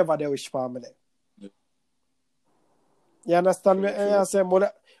 more than never they wish for me there. You understand me? I say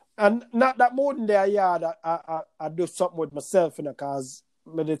more. And not that more than there, yeah, that I do something with myself, you know, because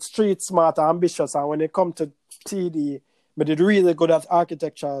I did street smart and ambitious, and when it come to TD, I did really good at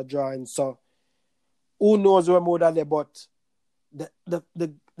architecture drawing. So who knows where more than there, but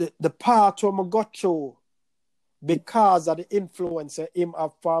the part where I got through because of the influence him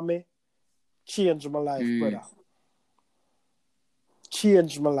have for me changed my life, brother.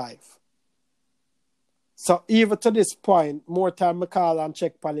 Changed my life. So even to this point, more time I call and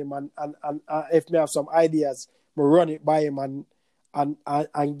check on him and if me have some ideas, I run it by him and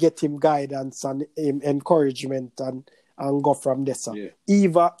get him guidance and him encouragement and go from there. So. Yeah.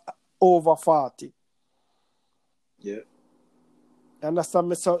 Even over 40. Yeah. Understand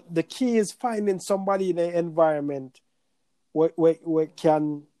me? So the key is finding somebody in the environment where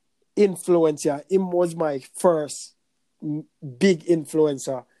can influence you. Him was my first big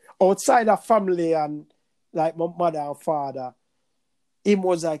influencer. Outside of family and like my mother and father, him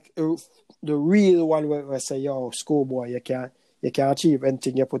was like the real one where I say, yo, schoolboy, you can achieve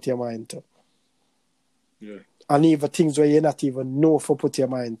anything you put your mind to. Yeah. And even things where you not even know for put your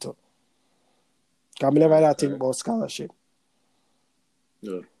mind to. Because I never think about scholarship.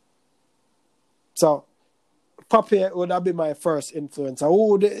 Yeah. So, Papi would have been my first influencer.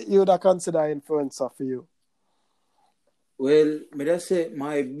 Who would you consider influencer for you? Well, may I say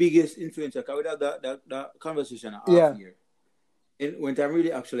my biggest influencer, because we had that conversation half year. And when I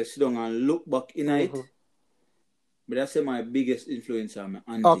really actually sit down and look back in it, may I say my biggest influencer, my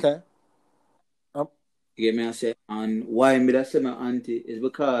auntie. Okay. You get me? I say, and why me that say my auntie is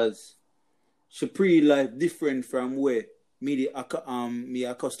because she pre-life different from where me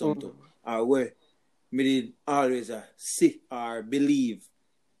accustomed to, or where me did always see or believe.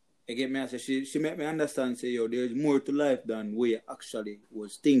 You get me? I say she make me understand, say, yo, there's more to life than where you actually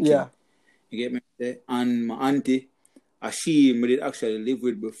was thinking. Yeah. You get me? And my auntie, she me did actually live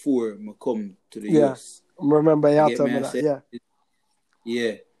with before me come to the US. Remember you get told me? me I that, say,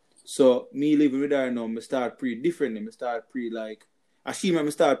 yeah. So me living with her now, me start differently. Me start like, she make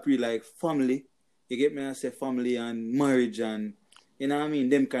me start like family. You get me? I say family and marriage and, you know what I mean?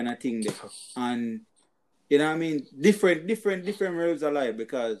 Them kind of thing there. And, you know what I mean? Different worlds of life,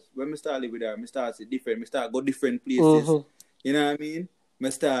 because when me start live with her, me start see different. Me start go different places. You know what I mean?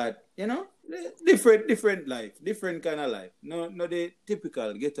 Me start, you know, different life, different kind of life. No the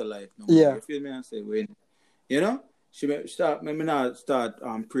typical ghetto life no more. Yeah. You feel me? I say, when, you know? She start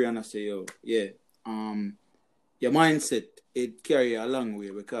pray and I say, yo, yeah, your mindset, it carry you a long way,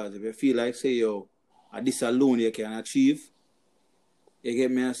 because if you feel like, say, yo, at this alone you can achieve, you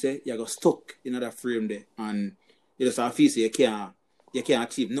get me? I say, you got stuck in that frame there, and you just have to feel you can't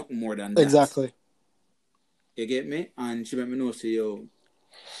achieve nothing more than that. Exactly. You get me? And she make me know, say, yo,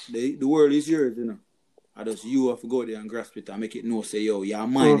 the world is yours, you know. I just, you have to go there and grasp it and make it know, say, yo, you're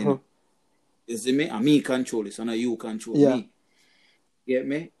mine, you know. You see me? And me control it, so now you control me. Get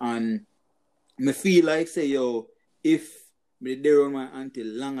me? And me feel like, say, yo, if me there on my auntie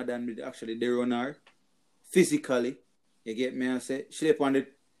longer than me actually there on her, physically, you get me? I say, she upon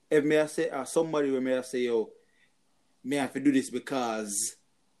it. If me I say, somebody where me I say, yo, me have to do this because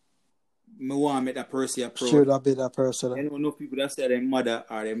me want to make that person approach. Should have been that person. I know people that say their mother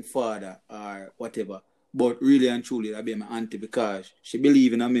or their father or whatever, but really and truly that be my auntie, because she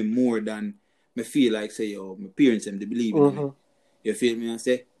believe in me more than me feel like, say, yo, my parents them they believe in me. You feel me? I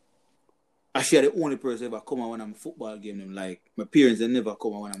say, I share the only person ever come out when I'm football game them. Like my parents they never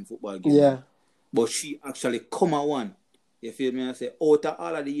come out when I'm football game. Yeah. But she actually come out one. You feel me? I say, out of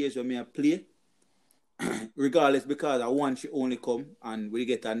all of the years when me I play, regardless, because I want she only come and we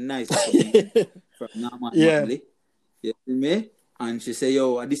get a nice from Norman Manley. You feel me? And she say,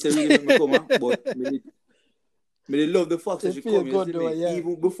 yo, this is really make me come out, but me love the fact that she come. Good, though,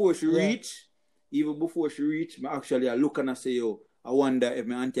 Even before she reach, me actually I look and I say, yo, I wonder if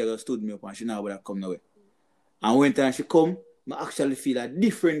my auntie ever stood me up and she now would have come nowhere. And when time she come, I actually feel a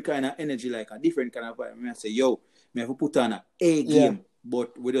different kind of energy, like a different kind of vibe. I say, yo, me have to put on a game,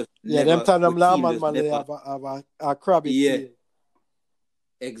 but we just never. Them time them man they have a crabby team.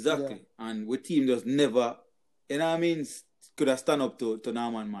 Exactly. And we team just never, you know what I mean, could have stand up to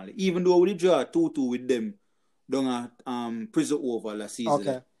Norman Mali. Even though we draw 2-2 with them down at Prison Over last season.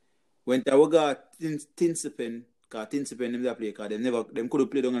 Okay. When we got Tinsipen, because Tinsipen them that play, because them couldn't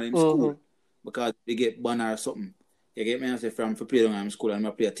play down in school because they get banner or something. You get me? I say from for play down in school and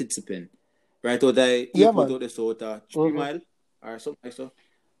I play a Tinsipen. Right out there, out the sort of 3 mile or something like so.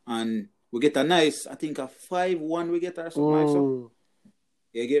 And we get a nice, I think a 5-1 we get or something like so.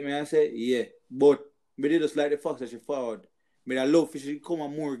 You get me? I say, yeah. But me they just like the fact that she forward. Me I love if she come a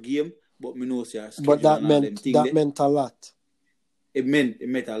more game, but me know say but that meant a lot. It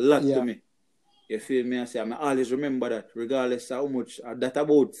meant a lot to me. You feel me? I say, I always remember that, regardless of how much, that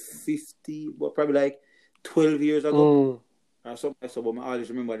about 50, but probably like 12 years ago. Or something like so, but I always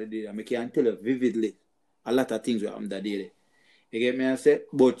remember the day. I can tell you vividly a lot of things that happened that day. You get me? I say,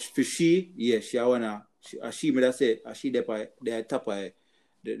 but for she, yeah, she me that say, she the top of is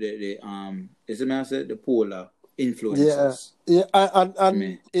it I say the polar influences. Yeah,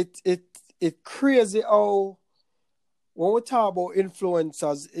 and it crazy how when we talk about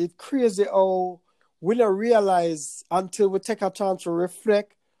influencers, it crazy how we don't realize until we take a chance to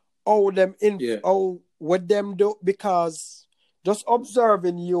reflect how them how what them do, because just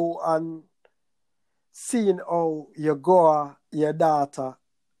observing you and seeing how you go your daughter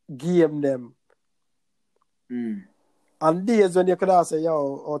game them. And days when you could have say,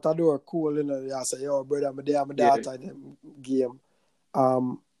 yo, out the door cool, you know, you say, yo, brother, my daughter them game.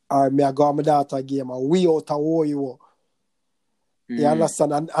 Or me I go my daughter game, and we out of war you. You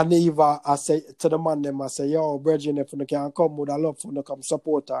understand? And even I say to the man them, I say, yo, brethren, if you can come, would I love for you to come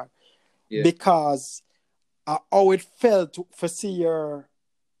support her. Yeah. Because how it felt for see your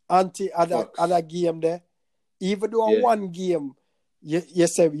auntie at a game there. Even though one game, you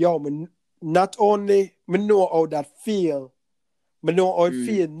say, yo, not only me know how that feel, me know how it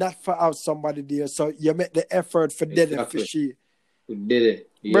feel not for have somebody there. So you make the effort for them for she. You did it.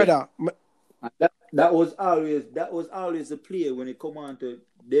 Yeah. Brother. That was always the play when it come on to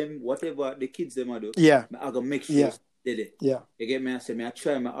them, whatever the kids them do. Yeah. I gotta make sure Daddy. Yeah. You get me? I say, I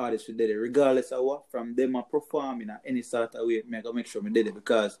try my hardest with Daddy, regardless of what, from them I perform in any sort of way, I gotta make sure I did it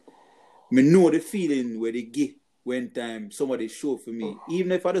because I know the feeling where they get when time somebody show for me.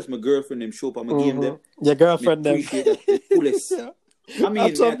 Even if I just my girlfriend them show up, I'm a game them. Your girlfriend them. Appreciate that the fullest. Yeah. I mean,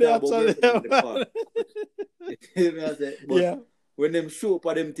 That's what I talk about me girlfriend in the park. You see me? I say, but Yeah. when them show up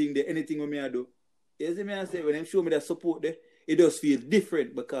at them thing, there anything with me I do. You see me? I say, when them show me that support there, it does feel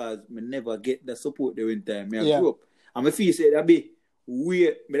different because I never get that support there in time. I grew up. And I feel say that be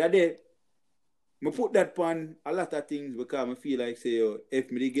weird. But that day, I put that on a lot of things because I feel like say,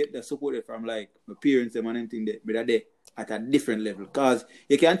 if me get the support there from like my parents and anything there, but that day at a different level. Because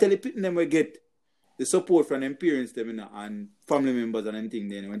you can't tell the people them will get the support from them parents them, you know, and family members and anything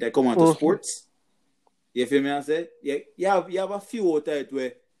then when they come out to sports. You feel me? I say, you have a few out there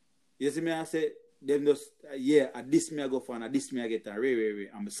where you see me, I say, them just at this me I go for and at this me I get and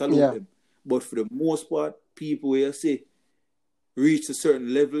I'm salute them. But for the most part, people where you say reach to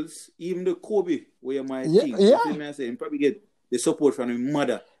certain levels, even the Kobe where you might think, you see me, I say, you probably get the support from his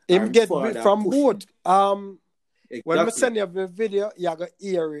mother. Him get from both. Exactly. When I send you the video, you got to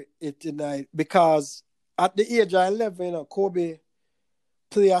hear it tonight because at the age of 11, you know, Kobe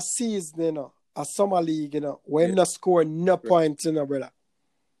play a season, you know, a summer league, you know, when not score no points, you know, brother.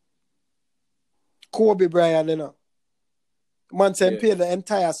 Kobe Bryant, you know. Man said play the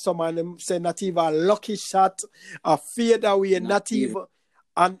entire summer and him say not even a lucky shot, a fade away, not even.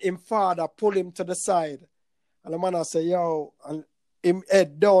 And him father pull him to the side. And the man I say, yo, and him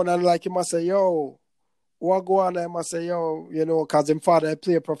head down and like him I say, yo, what go on? And I say, yo, you know, because him father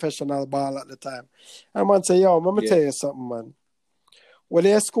play professional ball at the time. And man say, yo, let me tell you something, man. When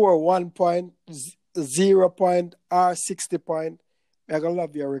they score 1 point, 0 point, or 60 point, they're going to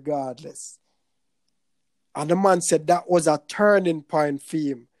love you regardless. And the man said that was a turning point for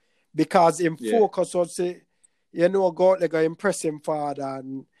him because him focus on say, you know, go out like impress him father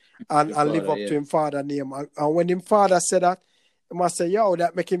and live up to him father name. And when him father said that, he must say, yo,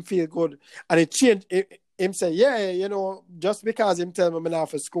 that make him feel good. And it changed. Him say, you know, just because him tell me I'm not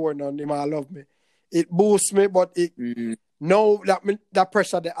for score none, him I love me. It boosts me, but it no that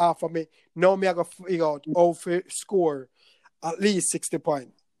pressure they offer me. Now me I go figure out how to score at least 60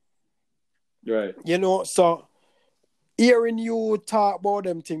 points. Right. You know, so hearing you talk about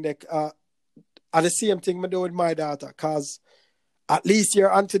them thing like are the same thing I do with my daughter, because at least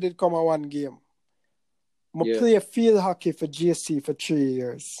your auntie did come a one game. I play field hockey for GSC for 3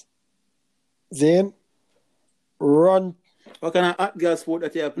 years. Then run. What kind of girl sport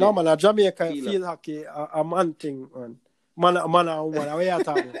that you play? No man, a Jamaica field hockey, a man thing, man and woman. What you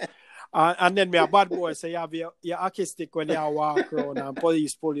talking? And then me a bad boy say you have your hockey stick when you walk around and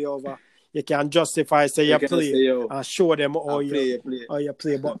police pull you over. You can justify say you play and show them how you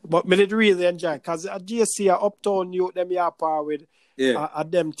play. But me did really enjoy because at GSC a uptown youth them you par with a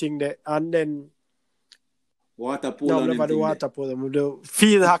them thing there and then water polo. No, never do water polo. We do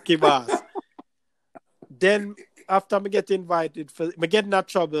field hockey bars. Then after me get invited me get in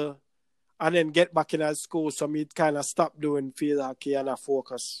trouble and then get back in school, so me kind of stop doing field hockey and I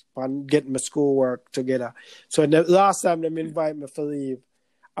focus on getting my schoolwork together. So the last time them invite me for leave,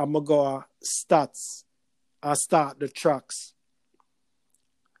 I'm going to go stats and start the tracks.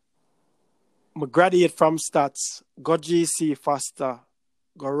 I graduate from stats, go GC faster,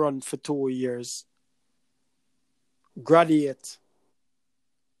 go run for 2 years. Graduate.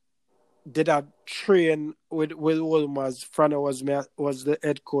 Did I train with Will Wolmers? Frano was the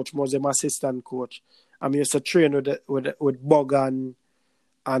head coach, was my assistant coach. I used to train with Bogan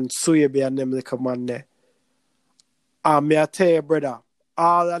and Suyebi and them little man there. And I tell you, brother,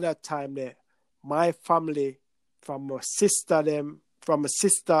 all of that time there, my family, from my sister,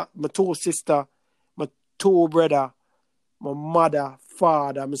 my two sister, my two brother, my mother,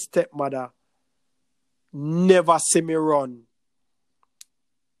 father, my stepmother, never see me run.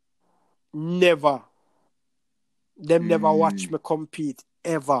 Never. Them never watch me compete,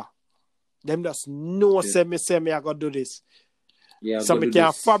 ever. Them just know say me I gotta do this. Yeah, so me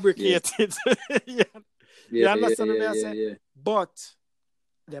can fabricate it. You understand what I say? Yeah. But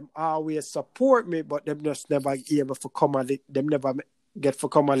them always support me, but them just never able to come at it. Them never get for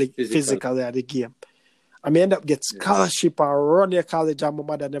come at it physically at the game. I may end up get scholarship and run your college and my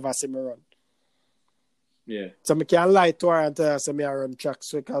mother never see me run. Yeah. So I can't lie to her and tell her say me I run tracks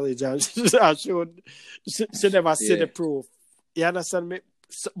for college and she never see the proof. You understand me?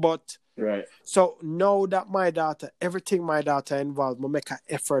 But right. So now that my daughter, everything my daughter involved, I make an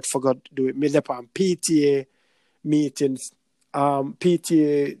effort for God to do it. Me up on PTA meetings,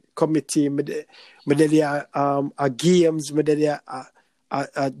 PTA committee, me did a games, me did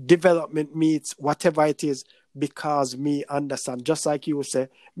a development meets, whatever it is. because me understand, just like you say,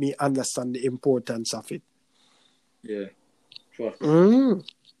 me understand the importance of it. Yeah. Sure.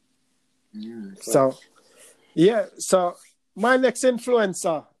 So, yeah. So, my next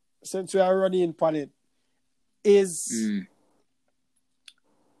influencer, since we are running upon it, is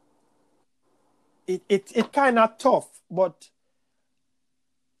it kind of tough, but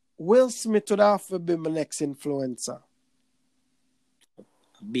Will Smith would have to be my next influencer.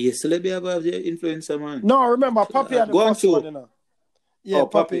 Be a celebrity about the influencer, man. No, remember, Papi had the Go on first to- one, you know. Yeah, Oh,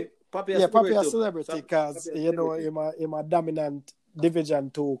 Papi. Papi Yeah, Papi a too. celebrity because, Papi a you know, celebrity. he's a dominant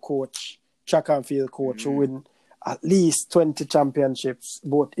Division 2 coach, track and field coach who win at least 20 championships,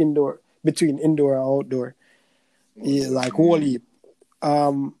 both between indoor and outdoor. Yeah, like whole heap.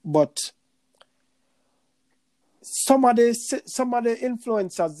 But some of the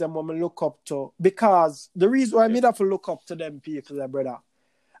influencers them when I look up to, because the reason why I have to look up to them people, brother.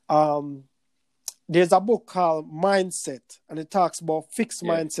 There's a book called Mindset, and it talks about fixed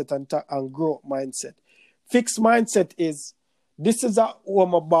mindset and growth mindset. Fixed mindset is, this is what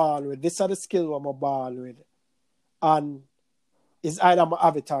I'm born with, this are the skills what I'm born with, and it's either I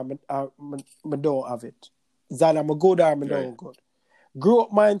have it or I don't have it. It's either I'm good or I'm not good.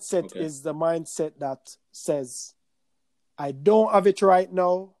 Growth mindset is the mindset that says, I don't have it right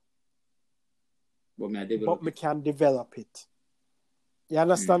now, but me can develop it. You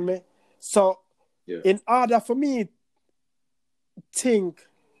understand me? So, in order for me think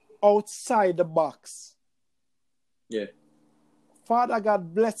outside the box, Father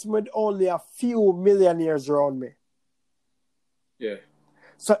God bless me with only a few millionaires around me. Yeah.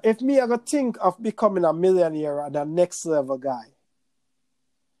 So if me I go think of becoming a millionaire or the next level guy,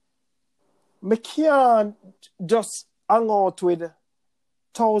 me can't just hang out with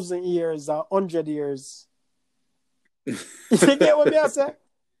 1,000 years or 100 years. You get what I say?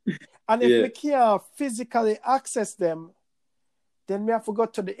 And if we can't physically access them, then we have to go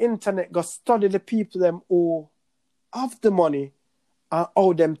to the internet, go study the people them who have the money and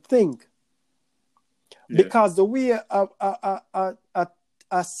how them think. Because the way a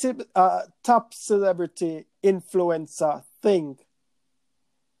top celebrity influencer think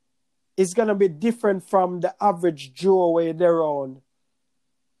is going to be different from the average Joe way they're on.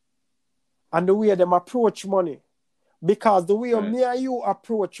 And the way them approach money. Because the way me and you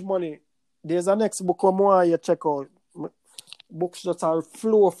approach money, there's a next book I want you check out. Books that are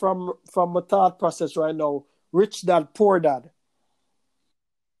flow from my thought process right now. Rich Dad, Poor Dad.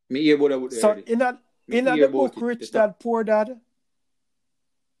 Me hear about that. So in the book Rich Dad, Poor Dad,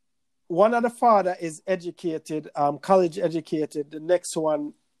 one of the father is educated, college educated. The next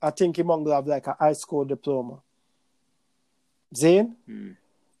one, I think he might have like a high school diploma. Zane?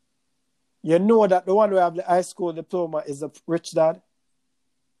 You know that the one who have the high school diploma is the rich dad?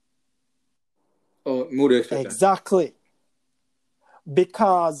 Oh, more exactly.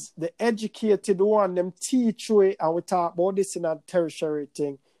 Because the educated one, them teach you, and we talk about this in a tertiary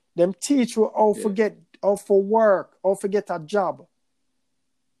thing, them teach you how to work, how to get a job,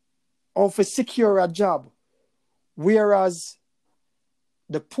 how to secure a job. Whereas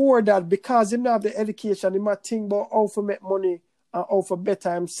the poor dad, because he don't have the education, he might think about how to make money and how to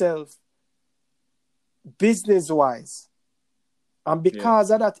better himself business-wise. And because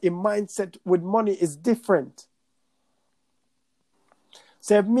of that, his mindset with money is different.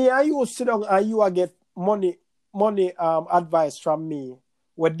 So if me and you sit down and you get money advice from me,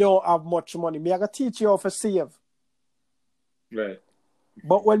 we don't have much money, me I gotta teach you how to save. Right.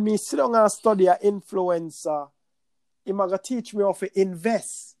 But when me sit down and study an influencer, he might teach me how to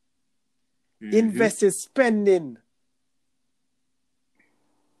invest. Invest is spending.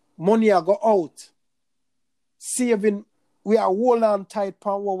 Money I go out. Saving, we are hold on tight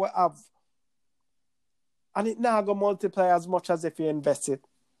on what we have. And it now go multiply as much as if you invest it.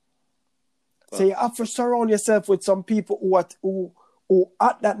 Wow. So you have to surround yourself with some people who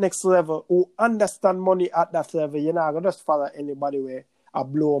at that next level, who understand money at that level. You're not going to just follow anybody where I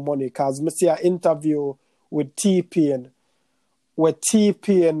blow money. Because I see an interview with T-Pain, where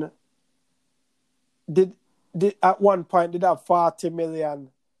T-Pain did at one point did have 40 million.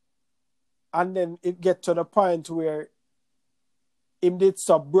 And then it get to the point where him did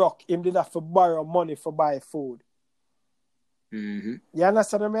so broke, him did have to borrow money for buy food. You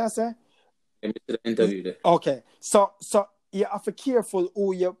understand what I say? I missed the interview there. Okay. So you have to be careful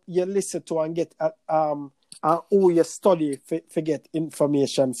who you listen to and get and who you study to get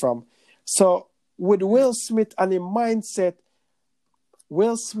information from. So with Will Smith and his mindset,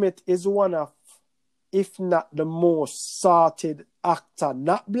 Will Smith is one of, if not the most sorted actor,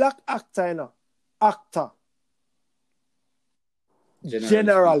 not black actor, you know, actor.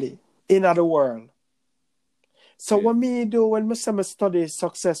 Generally in the world. So what me do when me say me study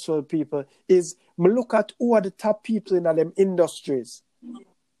successful people is me look at who are the top people in them industries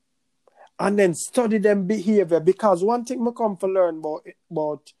and then study them behavior, because one thing me come to learn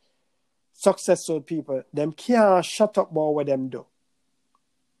about successful people, them can't shut up about what them do.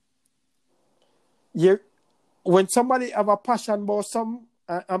 When somebody have a passion about some,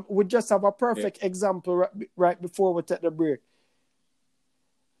 we just have a perfect example right before we take the break.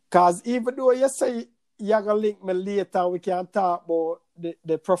 Because even though you say you're going to link me later, we can talk about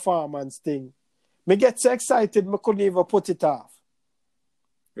the performance thing. Me get so excited, me couldn't even put it off.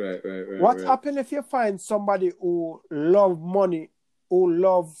 Right. What happens if you find somebody who love money, who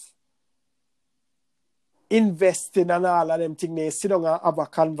love investing and all of them things, they sit down and have a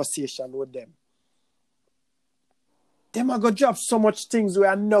conversation with them? Them are going to drop so much things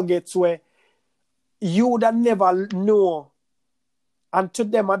where nuggets where you would have never know. And to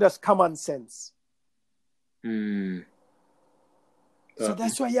them are just common sense. So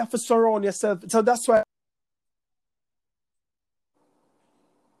that's why you have to surround yourself. So that's why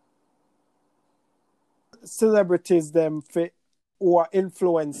celebrities them who are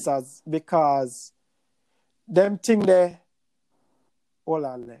influencers, because them thing they hold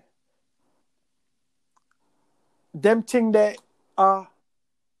on there. Them thing they them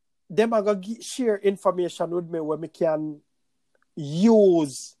are gonna share information with me where me can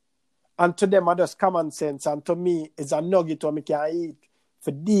use, and to them are just common sense, and to me it's a nugget where me can eat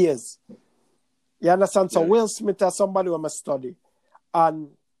for days. You understand? So Will Smith is somebody who I study, and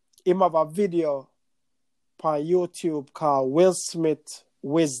him have a video on YouTube called Will Smith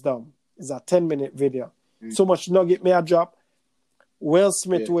Wisdom. It's a 10-minute video. So much nugget me a drop. Will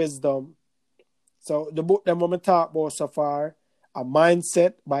Smith Wisdom. So the book that I'm talk about so far, A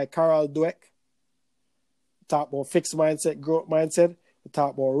Mindset by Carol Dweck. Talk about fixed mindset, growth mindset. We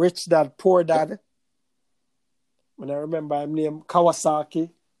talk about Rich Dad, Poor Dad. When I remember him name Kawasaki,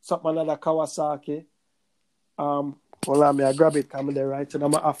 something another Kawasaki. Hold on, I grab it, come there right in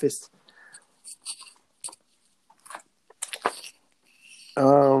my office.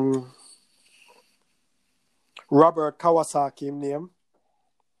 Robert Kawasaki him name.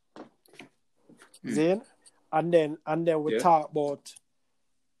 Zane? And then we talk about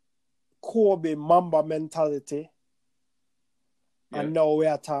Kobe Mamba mentality. And now we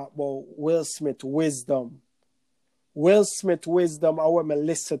are talking about Will Smith Wisdom. Will Smith Wisdom, I want to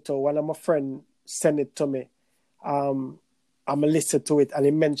listen to. When my friend sent it to me, I'm going to listen to it. And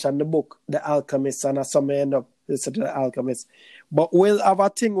he mentioned the book, The Alchemist, and I saw me end up listening to The Alchemist. But Will have a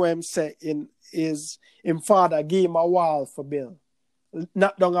thing where him say is him father give him a wall for Bill.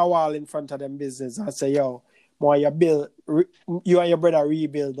 Knock down a wall in front of them business and say, yo, more you and your brother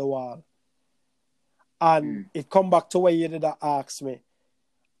rebuild the wall. And it come back to where you did ask me.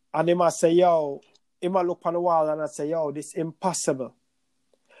 And he must say, yo, he must look on the wall and I say, yo, this is impossible.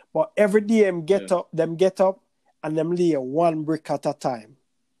 But every day them get up and them lay one brick at a time.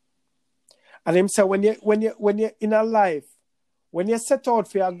 And him say, when you're in a life, when you set out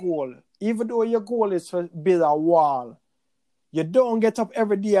for your goal, even though your goal is to build a wall, you don't get up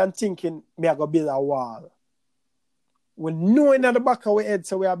every day and thinking, me I go build a wall. We know in the back of our head,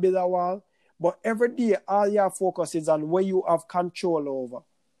 so we are build a wall, but every day all your focus is on where you have control over.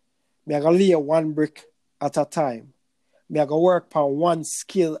 Me I go lay one brick at a time. Me I go work on one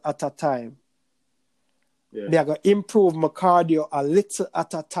skill at a time. Me I go improve my cardio a little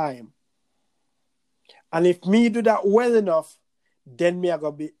at a time. And if me do that well enough, then me I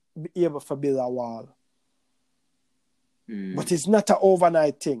go be able to build a wall. But it's not an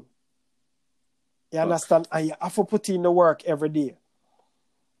overnight thing. You understand? And you have to put in the work every day.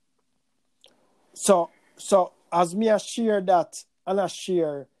 So as me I share that, and I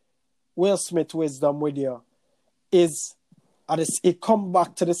share Will Smith Wisdom with you, it come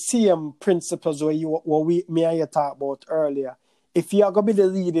back to the same principles me and you talked about earlier. If you are going to be the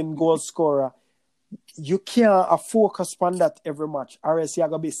leading goal scorer, you can't focus on that every match, or else you are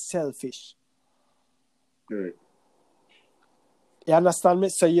going to be selfish. Right. You understand me?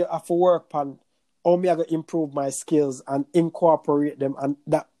 So you have to work on how me I going to improve my skills and incorporate them, and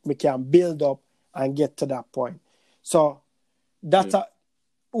that me can build up and get to that point. So that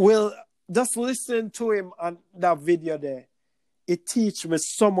will just listen to him on that video there. It teach me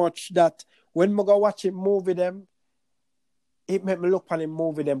so much that when I go watch him movie them, it made me look on him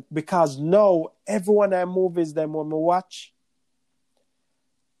movie them, because now everyone I movies them when I watch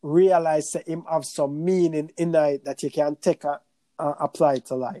realize that him have some meaning in it that you can take apply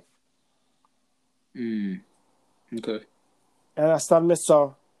to life. Okay. You understand me?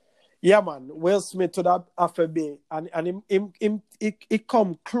 So yeah, man, Will Smith to that FB, and it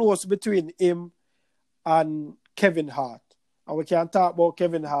come close between him and Kevin Hart. And we can talk about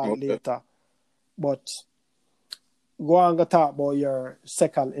Kevin Hart Okay. later. But go on and talk about your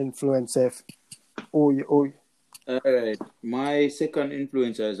second influence. All right. My second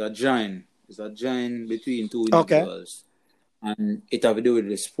influencer is a giant. It's a giant between two Okay. individuals. And it have to do with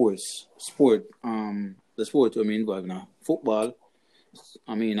the sports. The sport I mean involved now. Football.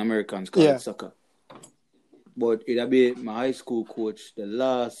 I mean Americans call Yeah. it soccer. But it'll be my high school coach, the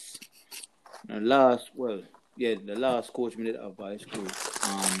last coach me did have high school,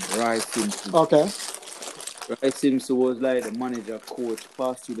 Ry Simpson. Okay. Ry Simpson was like the manager, coach,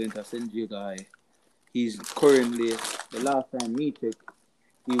 past student at St. Jago High. He's currently, the last time me checked,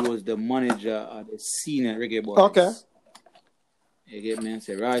 he was the manager at the senior reggae boys. Okay. You get me? I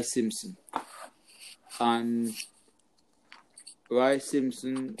say Ry Simpson. And Ry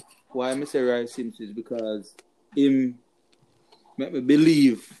Simpson, why I say Ry Simpson is because him make me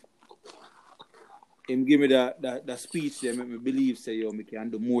believe. Him give me that speech there, make me believe say yo, me can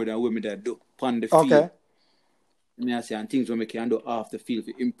do more than what me that do on the field. Okay. Me I say and things what me can do off the field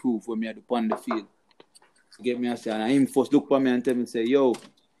to improve what me I do on the field. You get me I say and him first look for me and tell me say, yo,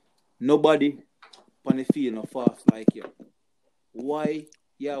 nobody on the field no fast like you. Why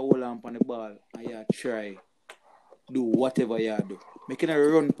you hold on on the ball and you try do whatever you do? Making a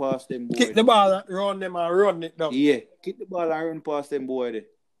run past them boys. Kick the ball, run them and run it down. Yeah, kick the ball and run past them boy there.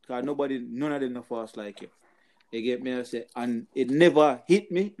 Because none of them no fast like you. You get me I say and it never hit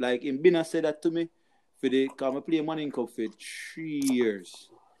me. Like him been said that to me because I play Manning Cup for 3 years.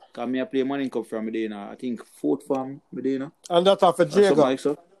 Because I play Manning Cup from Medina, I think 4th form Medina. And that's off a Something Jago. like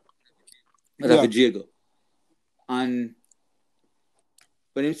so. That's Yeah. a Jago. And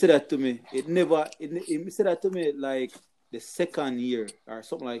when he said that to me, he said that to me like the second year or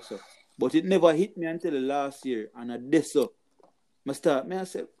something like so. But it never hit me until the last year. And at this up, I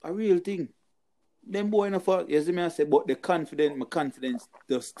said, a real thing. Them boy in the fall, you see me I say, but my confidence,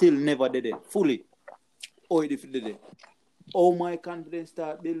 they still never did it fully. Oh, if it did it. Oh, my confidence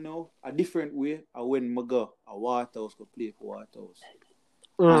start building now a different way. I when I go a Waterhouse to play for Waterhouse.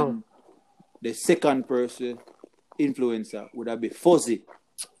 And the second person influencer would have been Fuzzy.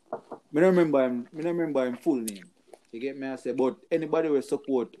 I don't remember him full name. You get me I say, but anybody will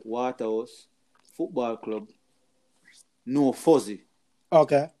support Waterhouse Football Club, no Fuzzy.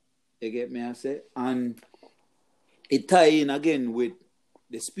 Okay. You get me I say? And it tie in again with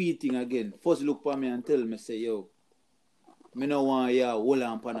the speed thing again. Fuzzy look for me and tell me, say, yo, me no want you hold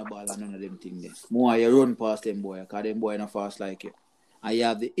on pan the ball and none of them things there. Me want you run past them boy, because them boy not fast like you. And you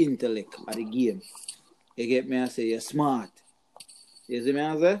have the intellect of the game. You get me I say, you're smart. You see me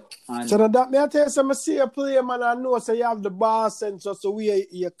I say? And So that me I tell you, so I see you play, man, I know so you have the ball sense, so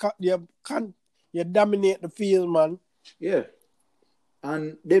you dominate the field, man. yeah.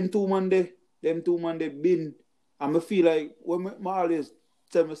 And them two man they been, and I feel like, when I always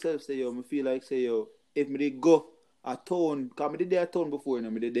tell myself, say, yo, I feel like, say, yo, if me did go a town, because I did there a town before, you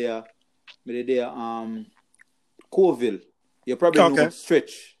know, I did there, Coville. You probably know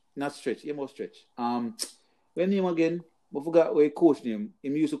Stretch. Not Stretch, you must Stretch. When name again, I forgot what coach name. He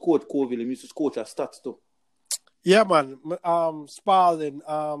used to coach Coville, he used to coach at Stats too. Yeah, man. Spalding.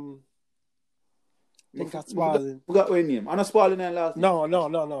 I think that's Spalding. Forgot what name. I'm not Spalding and last name.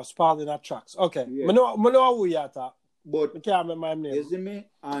 No. Spalding at tracks. Okay. Yeah. I know who you are at. But I can't remember my name. you see me?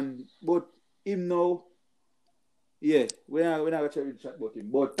 But him now, yeah, when I try to chat about him.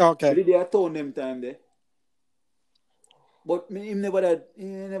 But Okay. he did a town them time there. But he never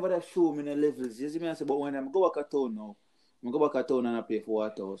that show me the levels. You see me? I say, but when I go back at town now, I go back at town and I play for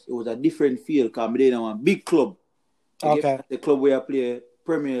Waterhouse. It was a different feel because I did one big club. Okay. The club where I play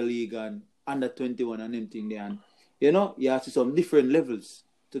Premier League and under 21 and them thing there. And you know, you have to some different levels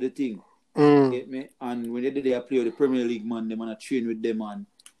to the thing. Get me? And when they play with the Premier League man, them and I train with them and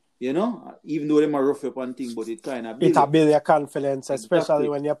you know, even though they are rough up and thing, but it kind of build. It build your confidence, especially Exactly.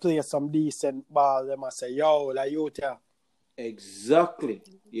 when you play some decent ball. They must say, yo, like you tell. Exactly.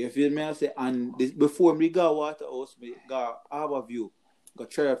 You feel me? I say, and this, before me go Waterhouse, me go Harborview, go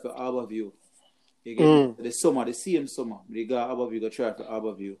try for Harborview. You get me? The same summer, me go Harborview, go try for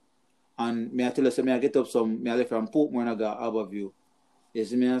Harborview. And me I tell you, so me I get up some, me I left from Portmore and I go Harborview. You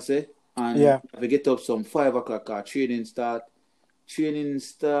see me? I say, and Yeah. I get up some 5 o'clock. Training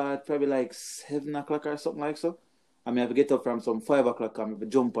start probably like 7 o'clock or something like so. I mean, I have to get up from some 5 o'clock and I have to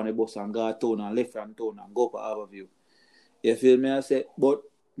jump on the bus and go to town and left from town and go to Harborview. You feel me? I say, but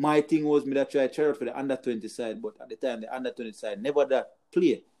my thing was me that try out for the under 20 side, but at the time the under 20 side never that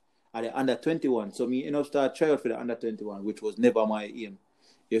play at the under 21. So me start try out for the under 21, which was never my aim.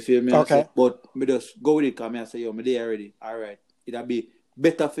 You feel me? Okay. I say, but me just go with it because I say, yo, me there already. All right. It'll be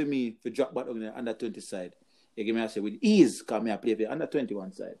better for me to drop back on the under 20 side. You get me, I say, with ease, because I play for the under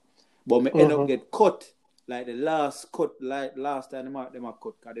 21 side. But me end up get cut, like the last time them are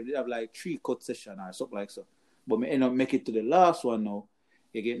cut, because they did have like 3 cut sessions or something like so. But me end up make it to the last one now.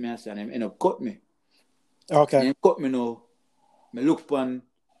 You get me, I say, and them end up cut me. Okay. And them cut me now. Me look upon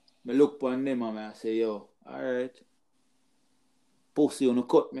them and I say, yo, alright. Pussy on the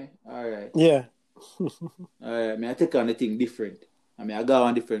cut me. Alright. Yeah. Alright, I take on the thing different. I go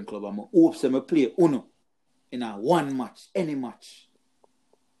on different club. I hope say me play uno in a one match, any match.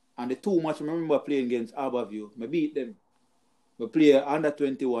 And the 2 match I remember playing against Harborview, I beat them. I play under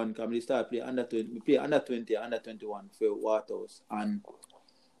 21, because I start play under 20. I play under 20, under 21 for Waterhouse. And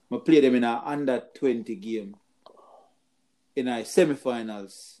I play them in a under 20 game. In a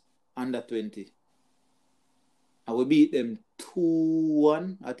semi-finals, under 20. And we beat them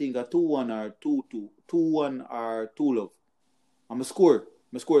 2-1. I think a 2-1 or 2-2. 2-1 or 2-love. I'm a score.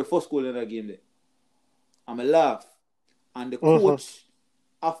 I score the first goal in that game there. I'm a laugh. And the coach,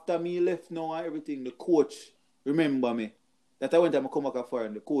 after me left now and everything, the coach remember me. That I went and I come back for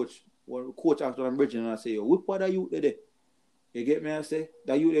and the coach after I'm bridging and I say, yo, whip what are you there? You get me? I say,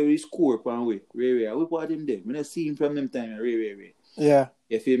 that you there will score upon way. Ray. Whip what him there. I don't see him from them time. Ray. Yeah.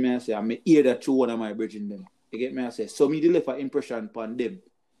 You feel me? I say, I may hear that through one of my bridging them. You get me? I say, so me did left an impression upon them.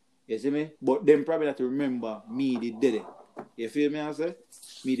 You see me? But them probably not to remember me did it. You feel me? I say?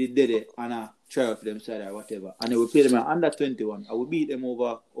 Me did it and I try out for them side or whatever. And they will play them at under 21. I will beat them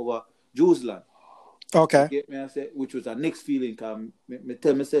over Jewsland. Okay. You get me? I say, which was a next feeling, because I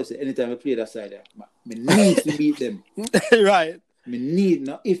tell myself, say, anytime I play that side, I need to beat them. Right. Me need,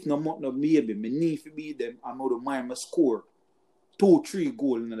 if no more, no maybe, me need to beat them. I'm out of mind, my score 2-3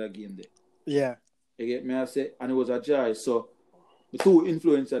 goals in that game there. Yeah. You get me? I say, and it was a joy. So, the 2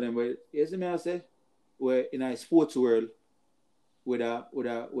 influence of them, were, you see me? I say, were in a sports world, with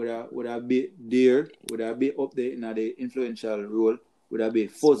a bit there, with a bit up there in the influential role, with a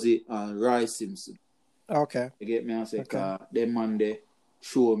bit Fuzzy and Roy Simpson. Okay. You get me? I say, them man they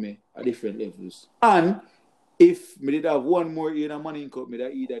show me at different levels. And if me did have one more year in a Manning Cup, me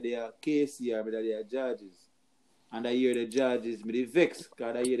that either they are KC or me that they are Judges. And I hear the Judges, me they vex,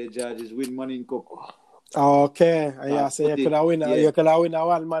 because I hear the Judges win Manning Cup. Okay. Yeah, so you could have win a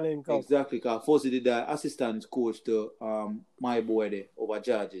one Manning Cup. Exactly, because Fuzzy did the assistant coach to my boy there over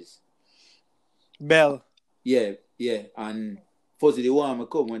Judges. Bell. Yeah. And Fuzzy the one me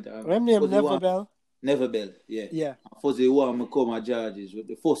come went. Name Never Bell. Never Bell, yeah. Yeah. Fuzzy the one me come at Judges. With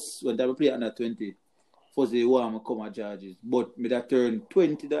the first when I play under 20, Fuzzy the one me come at Judges. But me that turned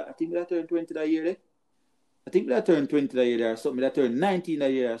 20 I think that turned 20 that year there. I think that turned 20 that year there or something. That turned 19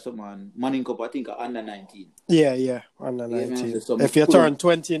 that year or something. And Manning Cup, I think under 19. Yeah, under 19. Yeah, so if you turn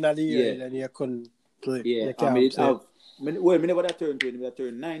 20 in that year, then you couldn't play. Yeah, you can't play. Me never that turned 20, me that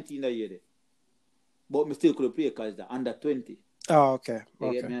turned 19 that year there. But me still could play because the under 20. Oh, okay.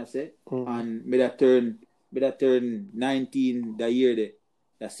 You get me, I say? Mm-hmm. And me that turn 19 that year there.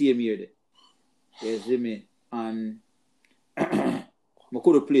 That same year there. You see me? And I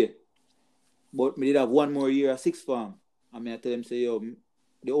could play. But me did have one more year at sixth form. And I tell them, say, yo,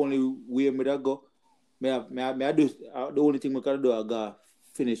 the only way me that go, I do, the only thing I can do, I got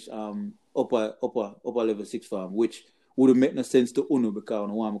finish upper level sixth form, which wouldn't make no sense to Uno because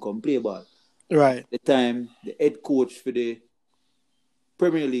I want to come play ball. Right. The time, the head coach for the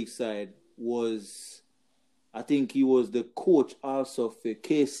Premier League side was, I think he was the coach also for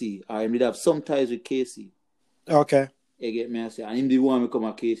KC. I did have some ties with KC. Okay. You get me? I say, and him the one me come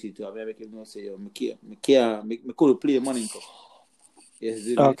at KC too. I make him know say, yo, me could play Manning Cup.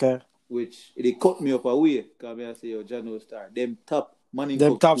 Yes, okay. Which they cut me up away. Because I say, yo, John Star, them top Manning Cup.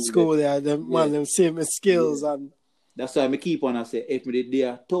 Them top school, them same skills and. That's why I keep on. I say, if me did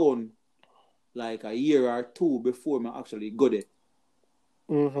their tone like a year or two before I actually got it,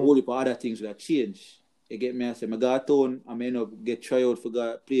 only for other things that change. You get me? I say, I got a tone. I may not get tried out for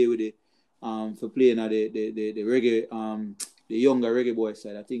play with it. For playing at the reggae, the younger reggae boy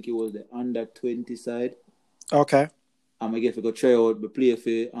side. I think it was the under 20 side. Okay. I get to go try out, but play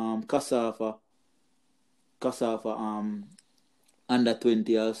for Kasafa, under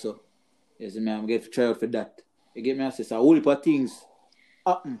 20 also. Yes, I get to try out for that. You get me? I say, so a whole heap of things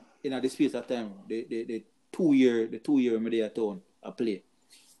happen in the space of time. The 2 year me there at town, I play.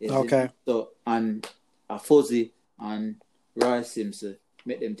 Yes, okay. So and a Fuzzy and Roy Simpson.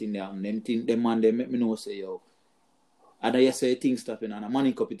 Make them think that them man they make me know say yo. And I say things stop and a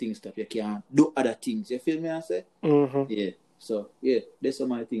Manning Cup things stop. You can't do other things. You feel me? I say? Yeah. So yeah, that's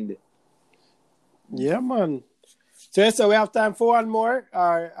some of my thing there. Yeah, man. So we have time for one more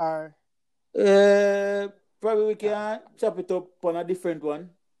or probably we can chop it up on a different one.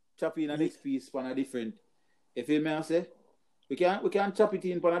 Chop in a next piece on a different. If you may say, we can chop it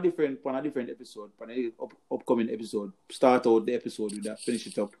in on a different episode, on an upcoming episode. Start out the episode with that, finish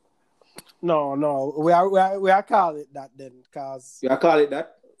it up. No. We are call it that then, cause. You are call it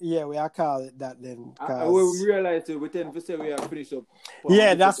that. Yeah, we are call it that then. I will realize we tend to say we are finished up.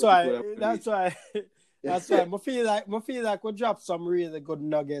 Yeah, that's why. That's why. I feel like we drop some really good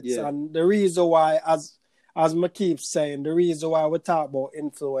nuggets, and the reason why, as I keep saying, the reason why we talk about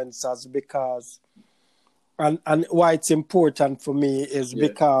influencers because, and why it's important for me is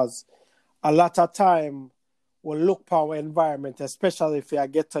because a lot of time we look for our environment, especially if you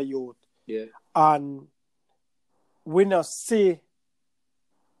get a youth, and we not see.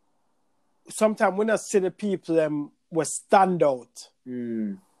 Sometimes we not see the people them will stand out.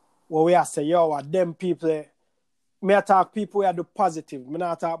 Where we are say, yo, them people, me I talk people who are the positive. Me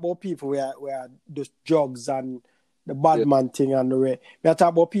not talk about people who are the drugs and the bad man thing and the way. Me I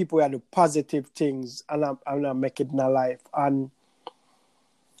talk about people who are the positive things and I make it in a life. And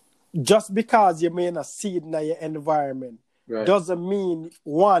just because you may not see it in your environment doesn't mean,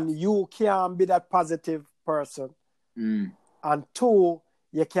 one, you can't be that positive person. And two,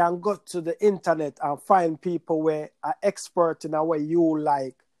 you can go to the internet and find people who are expert in a way you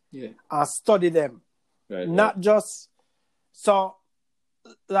like. And study them. Not just so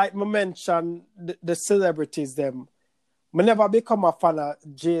like I mentioned the celebrities them. I never become a fan of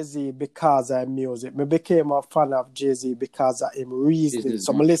Jay-Z because of music. I became a fan of Jay-Z because of him reasoning.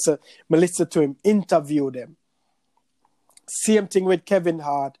 So I listen to him interview them. Same thing with Kevin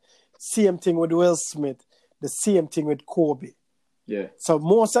Hart, same thing with Will Smith, the same thing with Kobe. So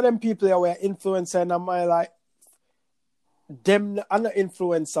most of them people that were influencers in my life, them are not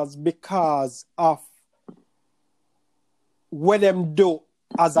influencers because of what them do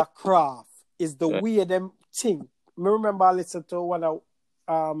as a craft is the way them think. I remember I listened to one of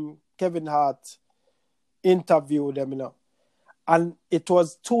Kevin Hart interview them, and it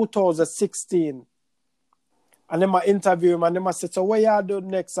was 2016. And then I interview him and then I said, so what you do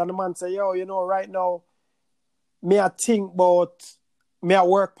next? And the man said, yo, right now, I think about I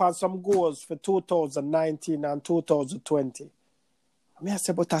work on some goals for 2019 and 2020. I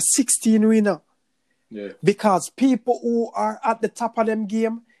said, but at 16 we know. Because people who are at the top of them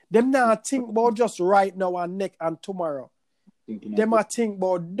game, them not think about just right now and next and tomorrow. Them are think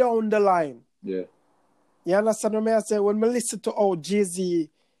about down the line. You understand what I say? When I listen to how Jay-Z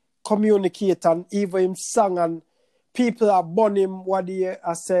communicate and even him song and people are burn him what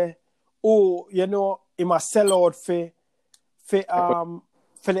I say, him a sell out for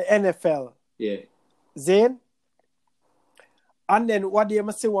the NFL. Zane? And then what do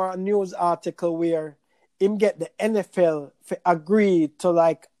you see one news article where him get the NFL for agree to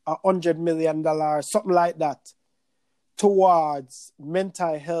like $100 million, something like that, towards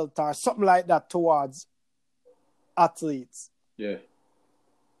mental health or something like that towards athletes.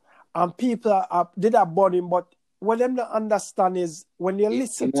 And people did that burn him, but what them not understand is when you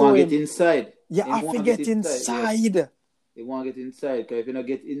listen to him, get inside. You have to get inside. You want to get inside, because if you don't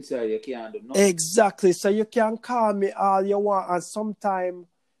get inside, you can't do nothing. Exactly. So you can call me all you want, and sometime,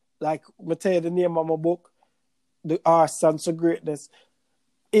 like I tell you the name of my book, The Arsenal of Greatness,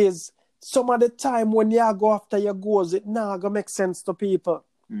 is some of the time when you go after your goals, it not gonna make sense to people.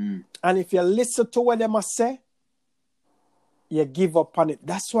 And if you listen to what them say, you give up on it.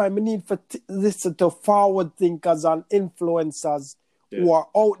 That's why we need to listen to forward thinkers and influencers who are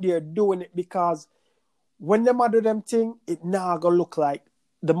out there doing it, because when them do them thing, it not gonna look like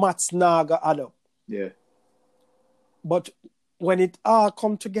the maths not gonna add up. But when it all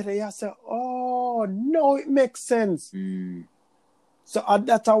come together, you say, oh no, it makes sense. So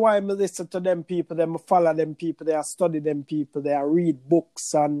that's why I listen to them people, them follow them people, they study them people, they read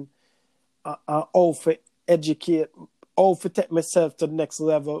books and how to educate, how to take myself to the next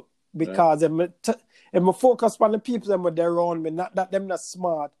level, because I'm focus on the people them with their own me, not that them not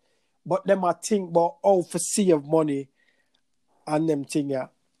smart, but them I think about how to save money and them thing.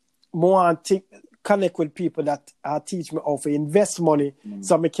 More and think connect with people that teach me how to invest money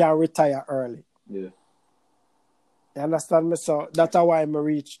so I can retire early. You understand me? So that's why I'm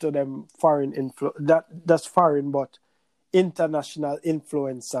reach to them foreign that's foreign, but international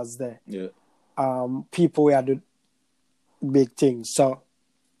influencers there. People who are the big things. So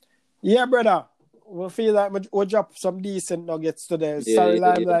brother, we feel like we'll drop some decent nuggets today. Sorry,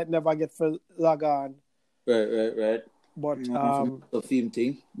 Limelight never get for log on. Right. But the theme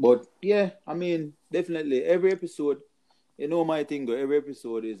thing. But I mean, definitely every episode, my thing though, every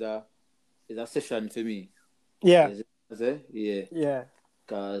episode is a session for me.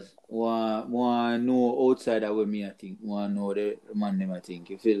 Cause one know outside of me, I think. One know the man them, I think.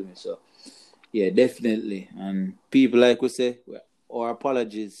 You feel me? So Yeah, definitely. And people, like we say, our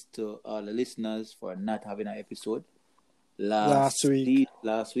apologies to all the listeners for not having an episode last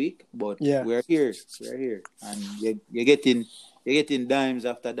week. But Yeah. we're here, and you're getting dimes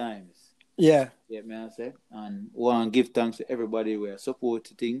after dimes. Yeah. Yeah, may I say? And want to give thanks to everybody who support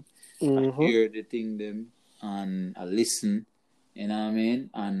the thing, Mm-hmm. hear the thing them, and listen. You know what I mean?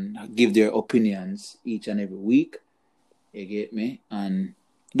 And give their opinions each and every week. You get me? And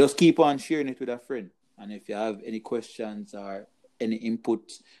just keep on sharing it with a friend. And if you have any questions or any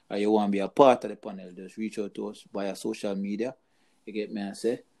input, or you want to be a part of the panel, just reach out to us via social media. You get me? I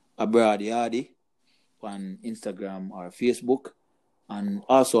say Abroad Yardy on Instagram or Facebook, and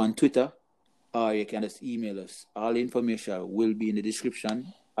also on Twitter. Or you can just email us. All the information will be in the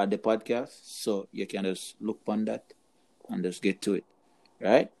description of the podcast, so you can just look on that and just get to it,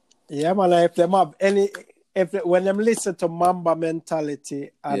 right? Yeah, man. If them have when them listen to Mamba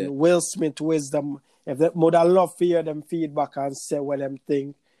Mentality and Will Smith Wisdom, if they would I love to hear them feedback and say what them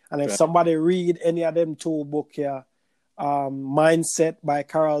think. And if somebody read any of them 2 books here, Mindset by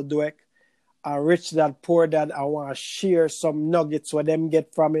Carol Dweck, Rich Dad Poor Dad, I want to share some nuggets what them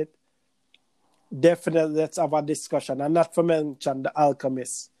get from it. Definitely, let's have a discussion. And not to mention The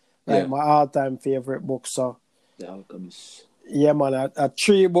Alchemist, like my all-time favorite book. So, The Alchemist. Yeah, man.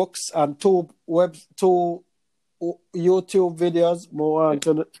 3 books and 2 YouTube videos. More want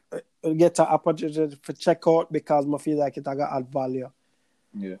to get an opportunity to check out because I feel like it I got add value.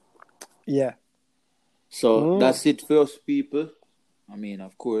 Yeah. Yeah. So that's it for us, people. I mean,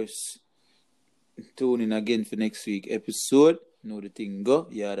 of course, tune in again for next week episode. Know the thing go.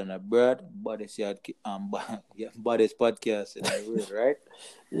 Yard and Abroad, baddest podcast in the world, right?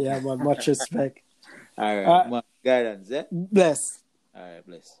 Yeah, man. Much respect. All right, much guidance, eh? Bless. All right,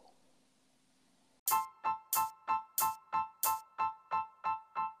 bless.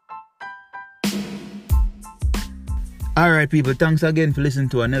 All right, people. Thanks again for listening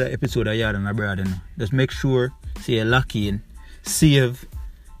to another episode of Yard and Abroad. You know? Just make sure you lock in, save,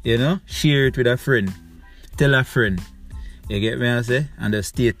 share it with a friend, tell a friend. You get me, I say? And just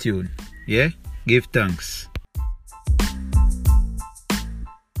stay tuned. Yeah? Give thanks.